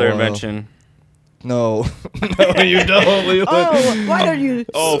another wow. invention. No. No, you don't, Leland. Oh, why don't you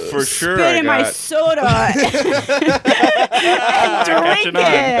Oh, for sure. spit I in my got. soda and catching drink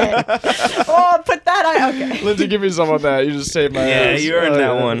it? Oh, put that on. Okay. Lindsay, give me some on that. You just saved my ass. you earned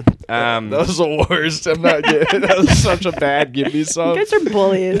that one. That was the worst. I'm not getting. That was such a bad give me some. You guys are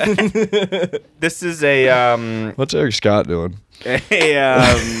bullies. This is a What's Eric Scott doing?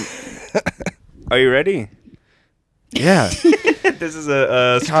 Are you ready? Yeah. This is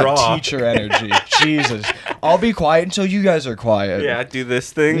a straw. God, teacher energy. Jesus. I'll be quiet until you guys are quiet. Yeah, do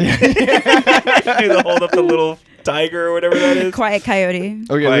this thing. Do the hold up the little tiger or whatever that is. Quiet coyote. Okay,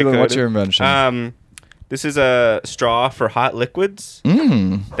 Quiet Leland, what's coyote. your invention? This is a straw for hot liquids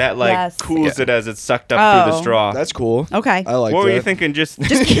that Yes. cools it as it's sucked up through the straw. That's cool. Okay. I like what that. were you thinking? Just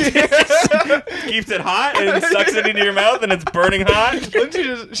keeps it hot and sucks it into your mouth and it's burning hot?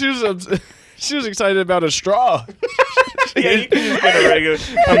 Lindsay she was excited about a straw. Yeah, you can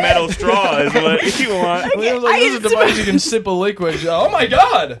just get a metal straw is what you want. He was like, this is a device you can sip a liquid. Oh my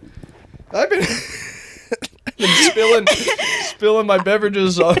god! I've been, spilling my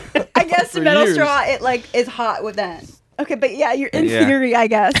beverages on. I guess the for metal years. straw, it like is hot with that. Okay, but yeah, you're in theory, I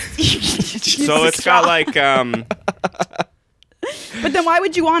guess. So it's got like But then why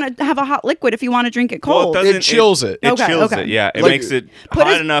would you want to have a hot liquid if you want to drink it well, cold? it doesn't It chills it. It Okay, chills okay. it. Yeah, it Like- makes it Put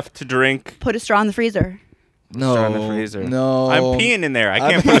hot a- enough to drink. Put a straw in the freezer. No. Straw in the freezer. No. I'm peeing in there. I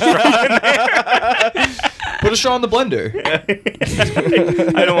can't put a straw in there. Put a straw in the blender.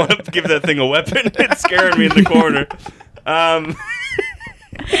 I don't want to give that thing a weapon. It's scaring me in the corner.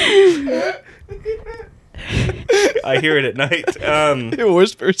 I hear it at night. It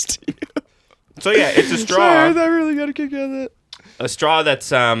whispers to you. So yeah, it's a straw. Sorry, I really got a kick out of that. A straw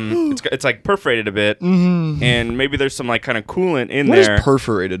that's it's like perforated a bit, and maybe there's some like kind of coolant in What there. does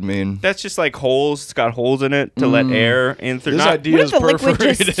perforated mean? That's just like holes. It's got holes in it to let air in through. This Not- idea What is if the liquid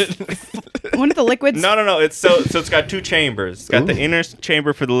perforated. One of the liquids. No. It's so it's got two chambers. It's got the inner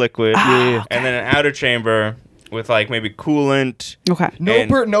chamber for the liquid, and then an outer chamber with like maybe coolant. Okay.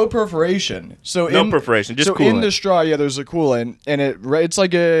 No perforation. So No perforation, just so coolant. in the straw, yeah, there's a coolant, and it's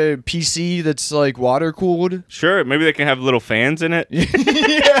like a PC that's like water cooled. Sure, maybe they can have little fans in it,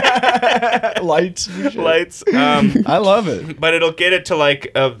 Yeah, lights. and shit. lights. I love it. But it'll get it to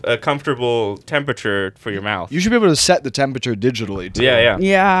like a comfortable temperature for your mouth. You should be able to set the temperature digitally too. Yeah.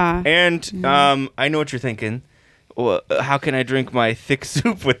 Yeah. And I know what you're thinking. Well, how can I drink my thick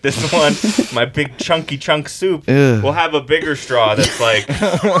soup with this one? My big chunky chunk soup. Ugh. We'll have a bigger straw that's like.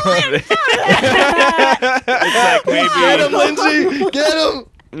 It's like Get him, maybe Lindsay. Get him.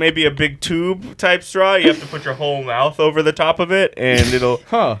 maybe a big tube type straw. You have to put your whole mouth over the top of it, and it'll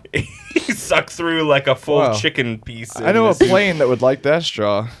Huh. suck through like a full Wow. chicken piece. I know a plane that would like that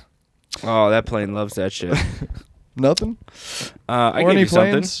straw. Oh, that plane loves that shit. Nothing. I Or gave any you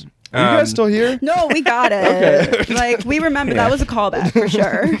something. planes? Are you guys still here? No, we got it. Okay. Like we remember that was a callback for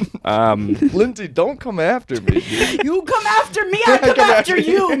sure. Lindsay, don't come after me. You come after me, I come after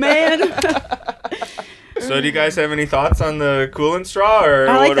you, man. So do you guys have any thoughts on the coolant straw? Or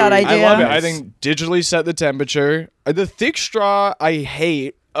I like what that are we- idea. I love it. I think digitally set the temperature. The thick straw, I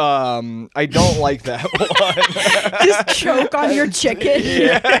hate. I don't like that one. Just choke on your chicken.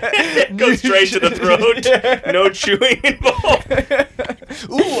 Go straight to the throat. No chewing involved.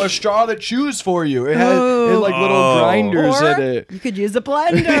 Ooh, a straw that chews for you. It has like little Oh. grinders Or in it. you could use a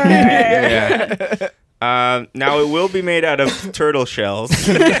blender. Yeah. Now it will be made out of turtle shells.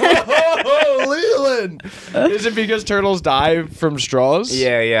 Oh, Leland! Is it because turtles die from straws?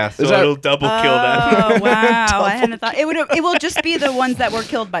 Yeah. So Is that- it'll double kill that. Oh wow! I hadn't thought it would. It will just be the ones that were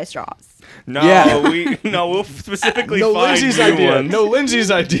killed by straws. No, Yeah. we'll specifically No, find Lindsay's new idea. ones. No,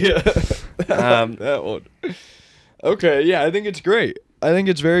 Lindsay's idea. Um, That one. Okay, yeah, I think it's great. I think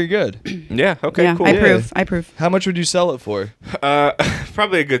it's very good. Yeah. Okay. Yeah, Cool. I prove. I prove. How much would you sell it for?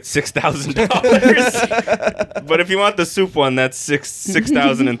 Probably a good $6,000. But if you want the soup one, that's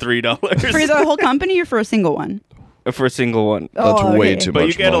 $6,003 For the whole company or for a single one? for a single one. That's Oh, way okay. too But much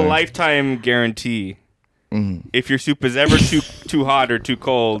you get money. a lifetime guarantee. If your soup is ever too hot or too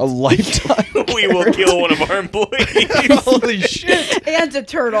cold, A lifetime. we will kill one of our employees. Holy shit. And a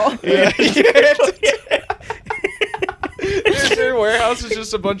turtle. Their warehouse is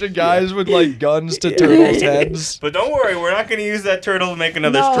just a bunch of guys with like guns to turtles' heads. But don't worry, we're not going to use that turtle to make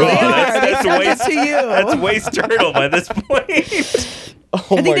another No, straw. they are. That's They sent it waste. to you. That's waste turtle by this point. Oh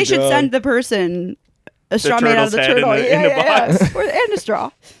I think my they should God. send the person a straw made out of the turtle's turtle. head in the box. Or, and a straw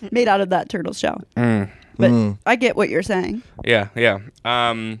made out of that turtle shell. But I get what you're saying. Yeah. I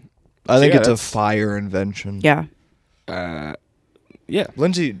think yeah, it's a that's- fire invention. Yeah. Yeah.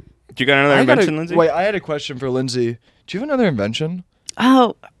 Lindsay, Do you got another invention, Lindsay? Wait, I had a question for Lindsay. Do you have another invention?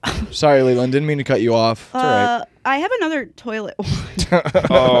 Oh, Sorry, Leland, didn't mean to cut you off. alright. I have another toilet one.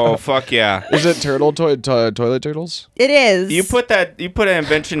 Oh, fuck yeah. Is it toilet turtles? It is. You put an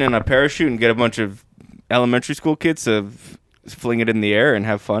invention in a parachute and get a bunch of elementary school kids to fling it in the air and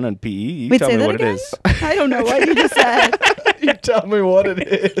have fun on PE. You Wait, tell say me that what again? it is. I don't know what you just said. You tell me what it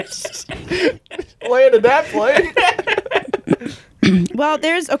is. Landed that plane. Well,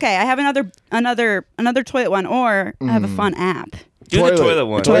 I have another toilet one, or I have a fun app. Do the toilet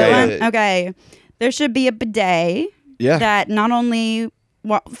one. Toilet Yeah. one? Okay. There should be a bidet that not only...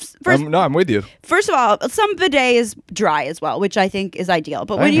 Well, I'm with you. first of all, some bidet is dry as well, which I think is ideal.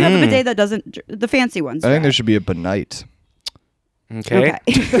 But when you have a bidet that doesn't... The fancy ones. I think there should be a benite. Okay.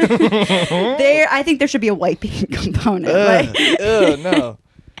 I think there should be a wiping component. No.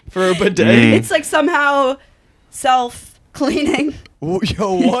 For a bidet? It's like somehow self-cleaning.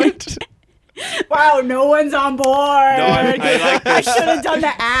 Yo, what? Wow, no one's on board. No, I like I this. should have done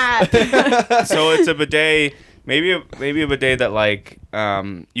the app. So it's a bidet, maybe a bidet that like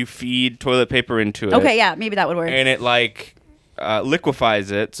you feed toilet paper into it. Okay, yeah, maybe that would work. And it like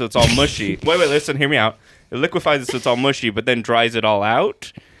liquefies it, so it's all mushy. wait, listen, hear me out. It liquefies it so it's all mushy, but then dries it all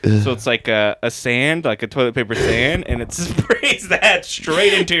out. So it's like a sand, like a toilet paper sand, and it sprays that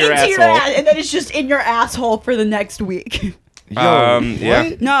straight into your asshole. And then it's just in your asshole for the next week. Yo, yeah.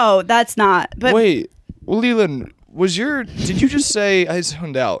 what? No, that's not. But Wait, well, Leland, did you just say, I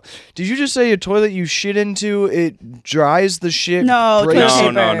zoned out, did you just say a toilet you shit into, it dries the shit? No, breaks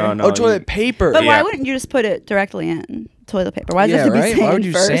toilet it? paper. No. Oh, toilet paper. But Yeah. why wouldn't you just put it directly in toilet paper? Why does Yeah, it have to be right? sand Why would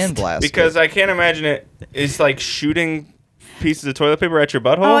you first? sandblast Because it? I can't imagine it is like shooting pieces of toilet paper at your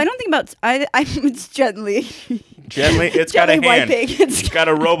butthole. Oh, I don't think about... it's gently... Gently, it's got a Gently hand. wiping. It's got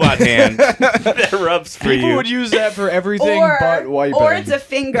a robot hand that rubs for People you. would use that for everything but wiping. Or it's a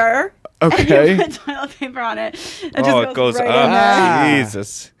finger. Okay. And you put toilet paper on it. It Oh, just it goes right up. in there.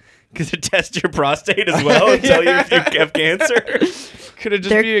 Jesus. Because it tests your prostate as well and tell you if you have cancer. Could it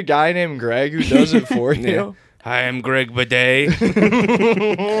just be a guy named Greg who does it for you? Yeah. Hi, I'm Greg Bidet.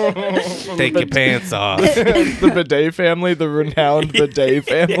 Take your pants off. The Bidet family, the renowned Bidet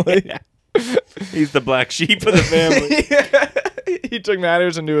family. Yeah. He's the black sheep of the family. He took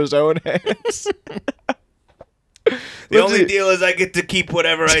matters into his own hands. The only deal is I get to keep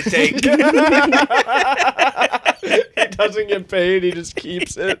whatever I take. He doesn't get paid, he just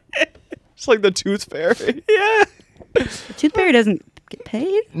keeps it. It's like the tooth fairy. Yeah. The tooth fairy doesn't get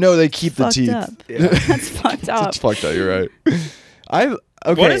paid? No, they keep the Fucked teeth. up. That's fucked up. It's fucked up, you're right. Okay,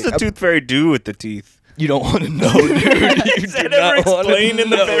 What does the tooth fairy do with the teeth? You don't want to know, dude. Is that ever explained in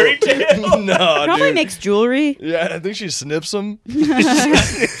the fairy tale? No, Probably dude. makes jewelry. Yeah, I think she snips them. She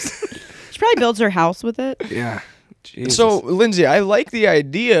probably builds her house with it. Yeah. Jesus. So, Lindsay, I like the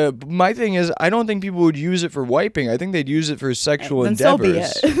idea. But my thing is, I don't think people would use it for wiping. I think they'd use it for sexual Then so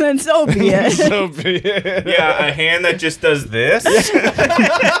endeavors. be it. Then so be it. So be it. Yeah, a hand that just does this.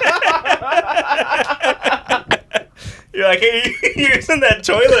 You're like, hey, you're using that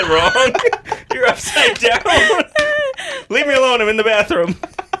toilet wrong. You're upside down. Leave me alone. I'm in the bathroom.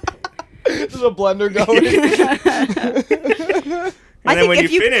 There's a blender going. And then when you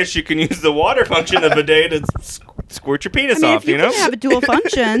finish, you can use the water function of the bidet to squirt your penis off, if you you know? can have a dual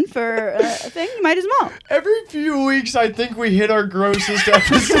function for a thing, you might as well. Every few weeks, I think we hit our grossest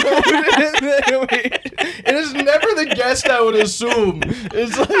episode. And it's never the guest I would assume.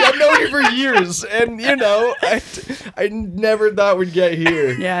 It's like, I've known you for years. And, you know, I never thought we'd get here.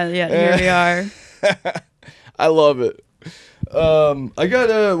 Yeah, here we are. I love it. I got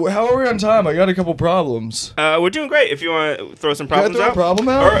how are we on time? I got a couple problems. We're doing great. If you want to throw some problems Can I out. throw a problem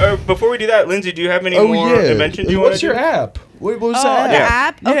out? Or before we do that, Lindsay, do you have any more inventions you want to What's do? your app? What was Oh, that? the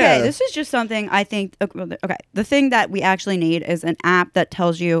app? Okay, Yeah. this is just something I think... Okay, the thing that we actually need is an app that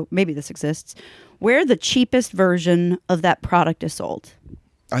tells you, maybe this exists, where the cheapest version of that product is sold.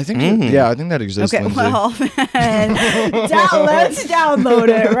 I think I think that exists. Okay, Lindsay. well, then, let's download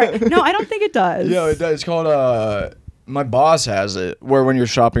it. Right? No, I don't think it does. Yeah, it does. It's called my boss has it, where when you're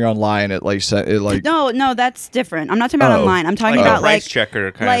shopping online, it like No, that's different. I'm not talking about online. I'm talking Like about a price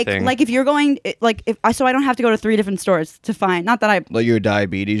checker kind of thing. Like if you're going, so I don't have to go to 3 different stores to find. Not that like your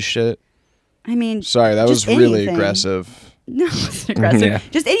diabetes shit. I mean, Sorry, that was just really anything. aggressive. No, it's aggressive. Yeah.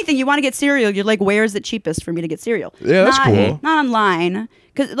 Just anything you want to get cereal. You're like, where's it cheapest for me to get cereal? Yeah, that's not, cool. Not online,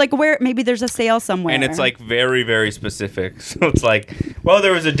 because like where maybe there's a sale somewhere. And it's like very, very specific. So it's like, well,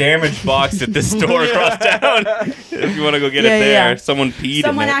 there was a damaged box at this store across town. If you want to go get it there, someone peed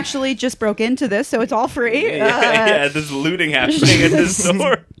Someone in it. actually just broke into this, so it's all free. Yeah, there's looting happening at this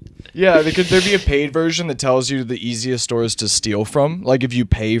store. Yeah, could there be a paid version that tells you the easiest stores to steal from? Like if you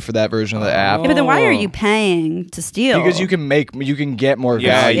pay for that version of the app. Yeah, but then why are you paying to steal? Because you can get more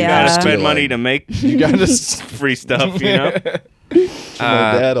Yeah, value. you gotta Yeah. spend money to make You gotta. free stuff, you know?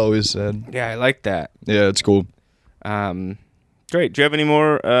 My dad always said. Yeah, I like that. Yeah, it's cool. Great. Do you have any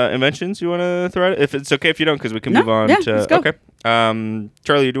more inventions you want to throw out? If it's okay if you don't, because we can move on to... let's go. Okay.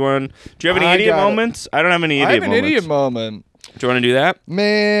 Charlie, do you have any idiot moments? I don't have any idiot moments. I have an idiot moment. Do you want to do that?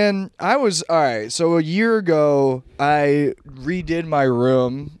 Man, all right. So a year ago, I redid my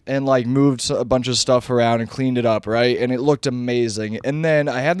room and like moved a bunch of stuff around and cleaned it up, right? And it looked amazing. And then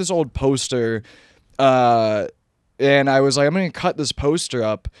I had this old poster, and I was like, I'm going to cut this poster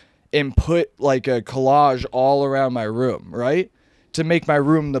up and put like a collage all around my room, right? To make my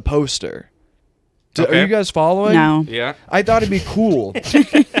room the poster. Okay. Are you guys following? No. Yeah. I thought it'd be cool.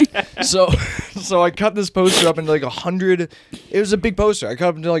 So I cut this poster up into like 100. It was a big poster. I cut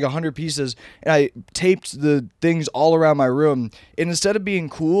up into like 100 pieces, and I taped the things all around my room. And instead of being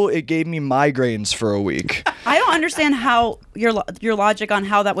cool, it gave me migraines for a week. I don't understand how your logic on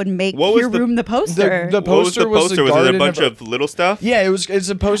how that would make your room the poster. The poster was the Was it a Garden bunch of little stuff? Yeah, it's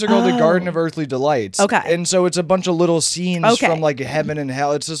a poster called The Garden of Earthly Delights. Okay. And so it's a bunch of little scenes Okay. from like heaven and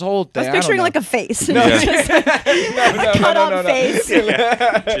hell. It's this whole thing. I was picturing like a face. No. Just a cut off face.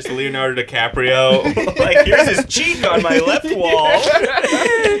 Yeah. Just Leonardo DiCaprio. Like, here's his cheek on my left wall.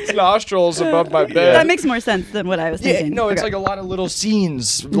 His nostrils above my bed. That makes more sense than what I was Yeah, thinking. no, it's Okay. like a lot of little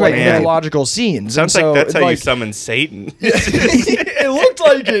scenes, like Man. mythological scenes. Sounds And like so, that's how you summon Satan. it looked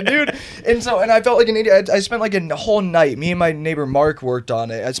like it, dude. And I felt like an idiot. I spent like a whole night. Me and my neighbor Mark worked on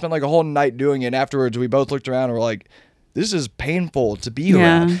it. I spent like a whole night doing it. And afterwards, we both looked around and were like, this is painful to be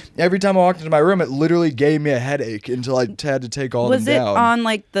around. Every time I walked into my room, it literally gave me a headache until I had to take all Was them it down. on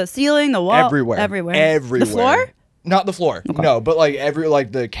like the ceiling, the wall? Everywhere. Everywhere. The floor? Not the floor. No, but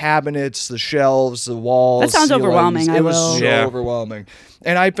like the cabinets, the shelves, the walls. That sounds ceilings. overwhelming. It was so Yeah. overwhelming.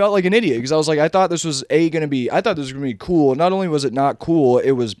 And I felt like an idiot because I was like, I thought this was gonna be cool. Not only was it not cool,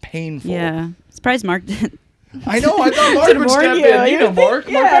 it was painful. Yeah. Surprised Mark didn't. I know. I thought Mark would warn step you. in. You know, You Mark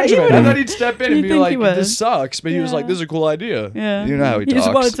think- yeah, he Benjamin. I would. thought he'd step in and You'd be think like, he would. this sucks. But he was like, Yeah. this is a cool idea. Yeah. You know how he He talks.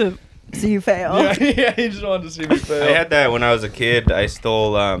 just wanted to see you fail. yeah, he just wanted to see me fail. I had that when I was a kid. I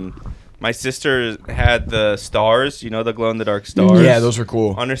stole. My sister had the stars. You know, the glow-in-the-dark stars. Yeah, those were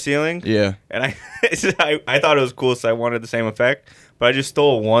cool. On her ceiling. Yeah. And I thought it was cool, so I wanted the same effect. But I just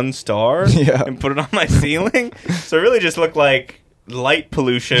stole one star and put it on my ceiling. So it really just looked like light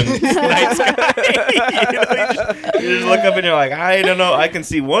pollution night sky. you just look up and you're like, I don't know. I can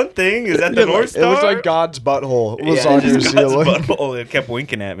see one thing. Is that the North Star? It looked like God's butthole was yeah, on your just God's ceiling. butthole. It kept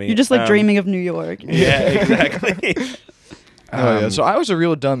winking at me. You're just like dreaming of New York. Yeah, exactly. Yeah. So I was a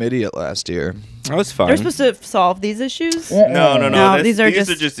real dumb idiot last year. That was fun. They're supposed to solve these issues. No. No, these are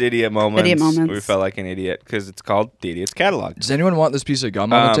just just idiot moments. idiot moments. Where we felt like an idiot because it's called the Idiot's Catalog. Does anyone want this piece of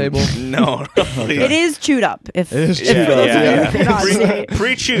gum on the table? No. Please. It is chewed up. If It is if chewed those up, of you yeah. cannot see.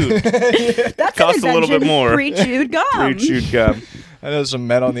 Pre-chewed. That's Costs an a little bit invention. more. Pre-chewed gum. Pre-chewed gum. I know some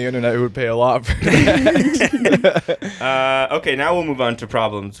men on the internet who would pay a lot for that. Okay, now we'll move on to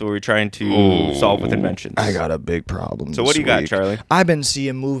problems where we're trying to solve with inventions. I got a big problem. So what do you got, Charlie? I've been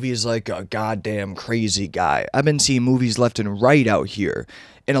seeing movies like a goddamn crazy guy. I've been seeing movies left and right out here.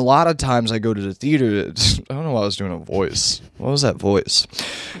 And a lot of times I go to the theater. I don't know why I was doing a voice. What was that voice?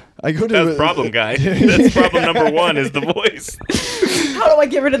 I go to That's problem, guy. That's problem number one is the voice. How do I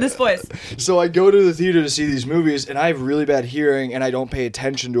get rid of this voice? So I go to the theater to see these movies, and I have really bad hearing, and I don't pay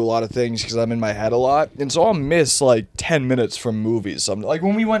attention to a lot of things because I'm in my head a lot. And so I'll miss like 10 minutes from movies. Like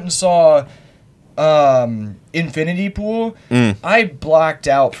when we went and saw Infinity Pool, I blacked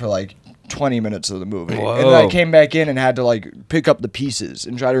out for like 20 minutes of the movie. Whoa. And then I came back in and had to like pick up the pieces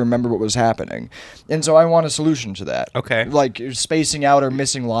and try to remember what was happening. And so I want a solution to that. Okay. Like spacing out or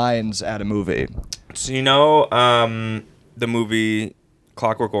missing lines at a movie. So you know the movie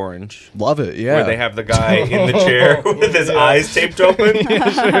Clockwork Orange? Love it, yeah. Where they have the guy in the chair with his eyes taped open. Maybe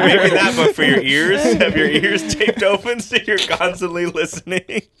that, but for your ears. Have your ears taped open so you're constantly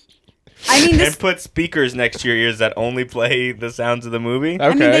listening. I mean, And put speakers next to your ears that only play the sounds of the movie. Okay, I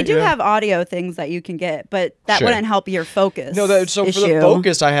mean, they do yeah. have audio things that you can get, but that Sure. wouldn't help your focus. No, so issue. for the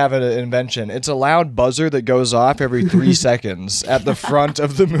focus, I have an invention. It's a loud buzzer that goes off every 3 seconds at the front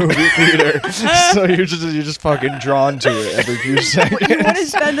of the movie theater. So you're just fucking drawn to it every few seconds. You wouldn't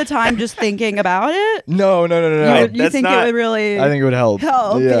spend the time just thinking about it? No. You that's think not- it would really I think it would help.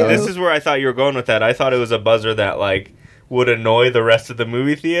 help Yeah. you? This is where I thought you were going with that. I thought it was a buzzer that like would annoy the rest of the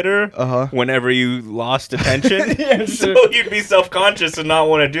movie theater whenever you lost attention. Yeah, so sure. you'd be self-conscious and not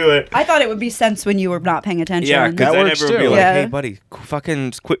want to do it. I thought it would be sense when you were not paying attention. Yeah, That because then works everyone would be too. like, Yeah. hey, buddy,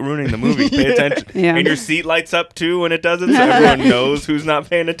 fucking quit ruining the movie. Pay attention. Yeah. And your seat lights up, too, when it doesn't, so everyone knows who's not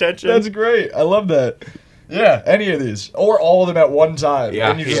paying attention. That's great. I love that. Yeah, any of these. Or all of them at one time. Yeah,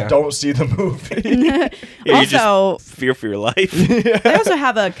 and you just yeah. don't see the movie. Yeah, you Also, just fear for your life. they also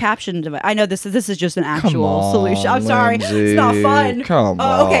have a caption device. I know this is just an actual on, solution. I'm sorry, Lindsay. it's not fun. Come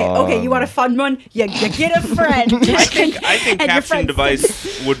Okay, you want a fun one? You get a friend. I think And your caption friends-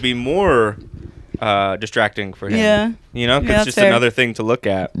 device would be more distracting for him. Yeah. You know, 'cause Yeah, it's that's just fair. another thing to look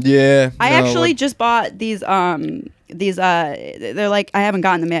at. Yeah. I no, actually like- just bought these they're like, I haven't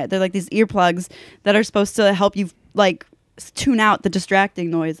gotten them yet. They're like these earplugs that are supposed to help you like tune out the distracting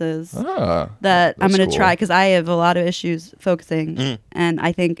noises that I'm that's going to cool. try because I have a lot of issues focusing and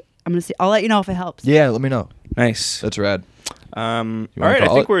I think I'm going to see. I'll let you know if it helps. Yeah, let me know. Nice. That's rad. All wanna right, I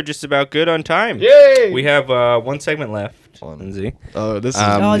call think it? we're just about good on time. Yay! We have one segment left, Fun. Lindsay. Oh, this is.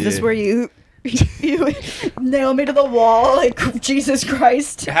 Oh, is this where you nail me to the wall like Jesus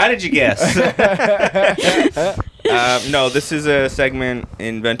Christ? How did you guess? No, this is a segment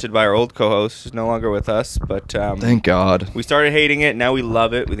invented by our old co-host, who's no longer with us. But Thank God. we started hating it. Now we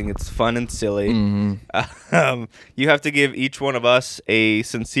love it. We think it's fun and silly. You have to give each one of us a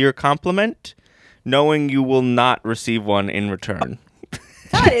sincere compliment, knowing you will not receive one in return.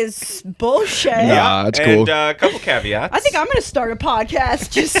 That is bullshit. Nah, that's And cool. a couple caveats. I think I'm going to start a podcast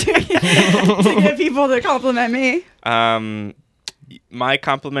just to get people to compliment me. My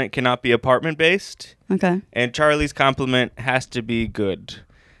compliment cannot be apartment based, Okay. and Charlie's compliment has to be good.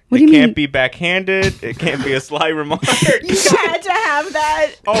 What it do you can't mean? be backhanded. It can't be a sly remark. You had to have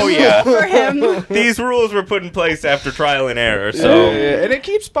that Oh, yeah. for him. These rules were put in place after trial and error. So And it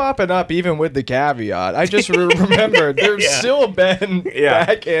keeps popping up even with the caveat. I just remembered there's Yeah. still been Yeah.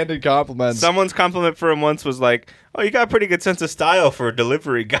 backhanded compliments. someone's compliment for him once was like, "Oh, you got a pretty good sense of style for a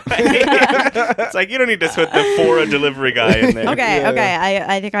delivery guy." It's like you don't need to put the "for a delivery guy" in there. Okay, Yeah. okay.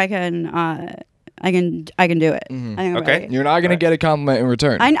 I think I can do it. I think I'm Okay. ready. You're not gonna get a compliment in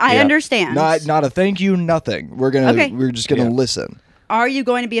return. I Yeah. understand. Not a thank you, nothing. We're just gonna Yeah. listen. Are you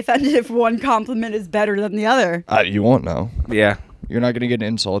going to be offended if one compliment is better than the other? You won't know. Yeah. You're not gonna get an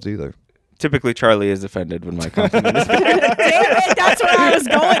insult either. Typically, Charlie is offended when my compliment is Damn it, that's where I was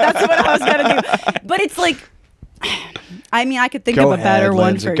going. That's what I was gonna do. But it's like, I mean, I could think of a better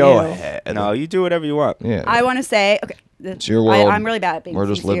one Lindsay, for go you. ahead. No, you do whatever you want. Yeah. I want to say, okay, It's your world. I'm really bad at being We're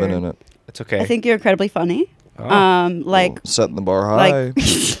just sincere. living in it. It's okay. I think you're incredibly funny. Oh. Like, Setting the bar high. like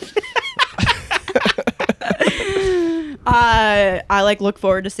I like look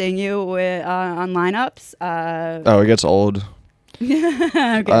forward to seeing you on lineups. Oh, it gets old.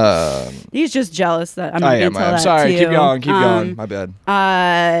 Okay. He's just jealous that I'm I gonna am. tell I'm that sorry. to Keep you. going. Keep going. My bad.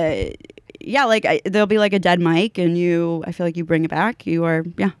 Yeah, like there'll be like a dead mic, and I feel like you bring it back. You are,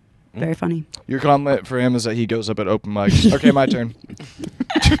 very funny. Your comment for him is that he goes up at open mics. Okay, my turn.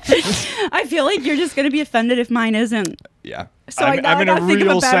 I feel like you're just gonna be offended if mine isn't. Yeah. So I'm I in a gotta think of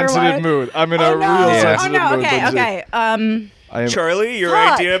a real better sensitive one. mood. I'm in Oh a no! real Yeah. sensitive Oh no! mood. Okay, Lindsay. okay. I am. Charlie, your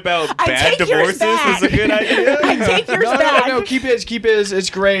Fuck. idea about I bad take yours divorces is a back. good idea. I take yours No, back. no, keep his. It's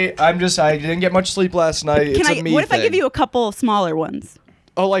great. I didn't get much sleep last night. It's a me What if I give thing. you a couple smaller ones?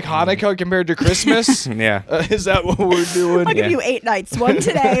 Oh, like Hanukkah compared to Christmas? Yeah. Is that what we're doing? I'll give you 8 nights. One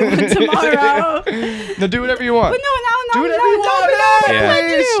today, one tomorrow. Now do whatever you want. But no, Do whatever you want. no, No,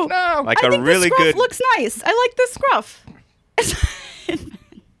 Yeah. please. No. Like I a think really the scruff good. looks nice. I like the scruff.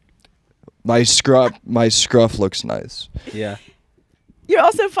 My scruff looks nice. Yeah. You're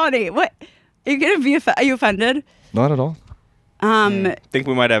also funny. What? Are you gonna be? Are you offended? Not at all. I think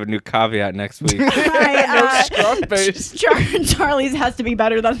we might have a new caveat next week. I, Scruff face. Charlie's has to be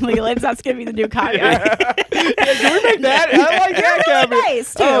better than Leland's. That's gonna be the new caveat. Can we make that? I like You're that really caveat.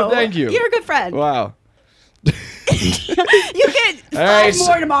 nice too. Oh, thank you. You're a good friend. Wow. You get 5 All right,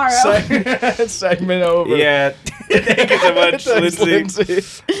 more tomorrow. Segment over. Yeah. Thank you so much, Thanks, Lindsay.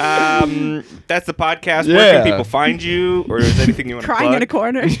 Lindsay. That's the podcast. Where Yeah. can people find you? Or is there anything you want to Crying plug? in a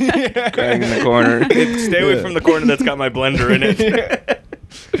corner. Crying in the corner. Stay away from the corner that's got my blender in it.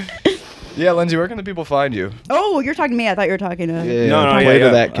 Yeah, Lindsay, where can the people find you? Oh, you're talking to me. I thought you were talking to. No, play yeah.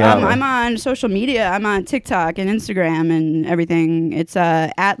 to that camera. I'm on social media. I'm on TikTok and Instagram and everything. It's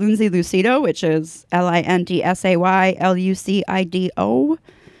at Lindsay Lucido, which is LINDSAYLUCIDO.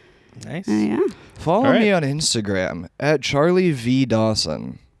 Nice. Yeah. Follow All right. me on Instagram at Charlie V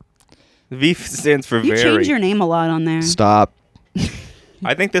Dawson. V stands for You very. change your name a lot on there. Stop.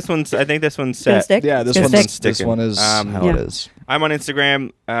 I think this one's Gonna set. stick? Yeah, this Gonna one's stick? this one is how Yeah. it is. I'm on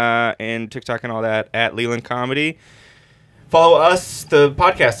Instagram and TikTok and all that at Leland Comedy. Follow us, the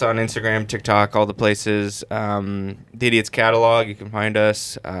podcast, on Instagram, TikTok, all the places. The Idiots Catalog, you can find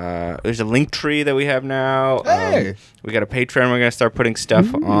us. There's a link tree that we have now. Hey. We got a Patreon. We're going to start putting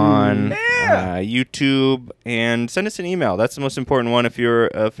stuff on YouTube. And send us an email. That's the most important one. If you're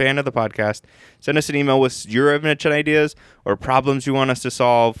a fan of the podcast, send us an email with your invention ideas or problems you want us to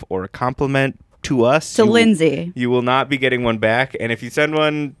solve or a compliment to us. To Lindsay. You will not be getting one back. And if you send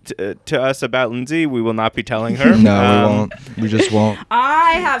one to us about Lindsay, we will not be telling her. No, we won't. We just won't.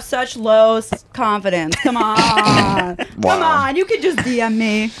 I have such low confidence. Come on. Come on. You could just DM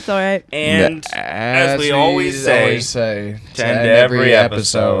me. It's all right. And as we always say, to end every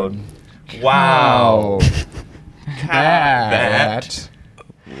episode, wow. That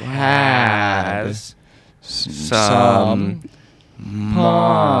has some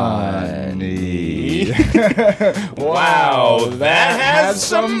money. Wow, that has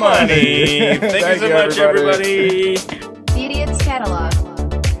some money. Thank you so much, everybody.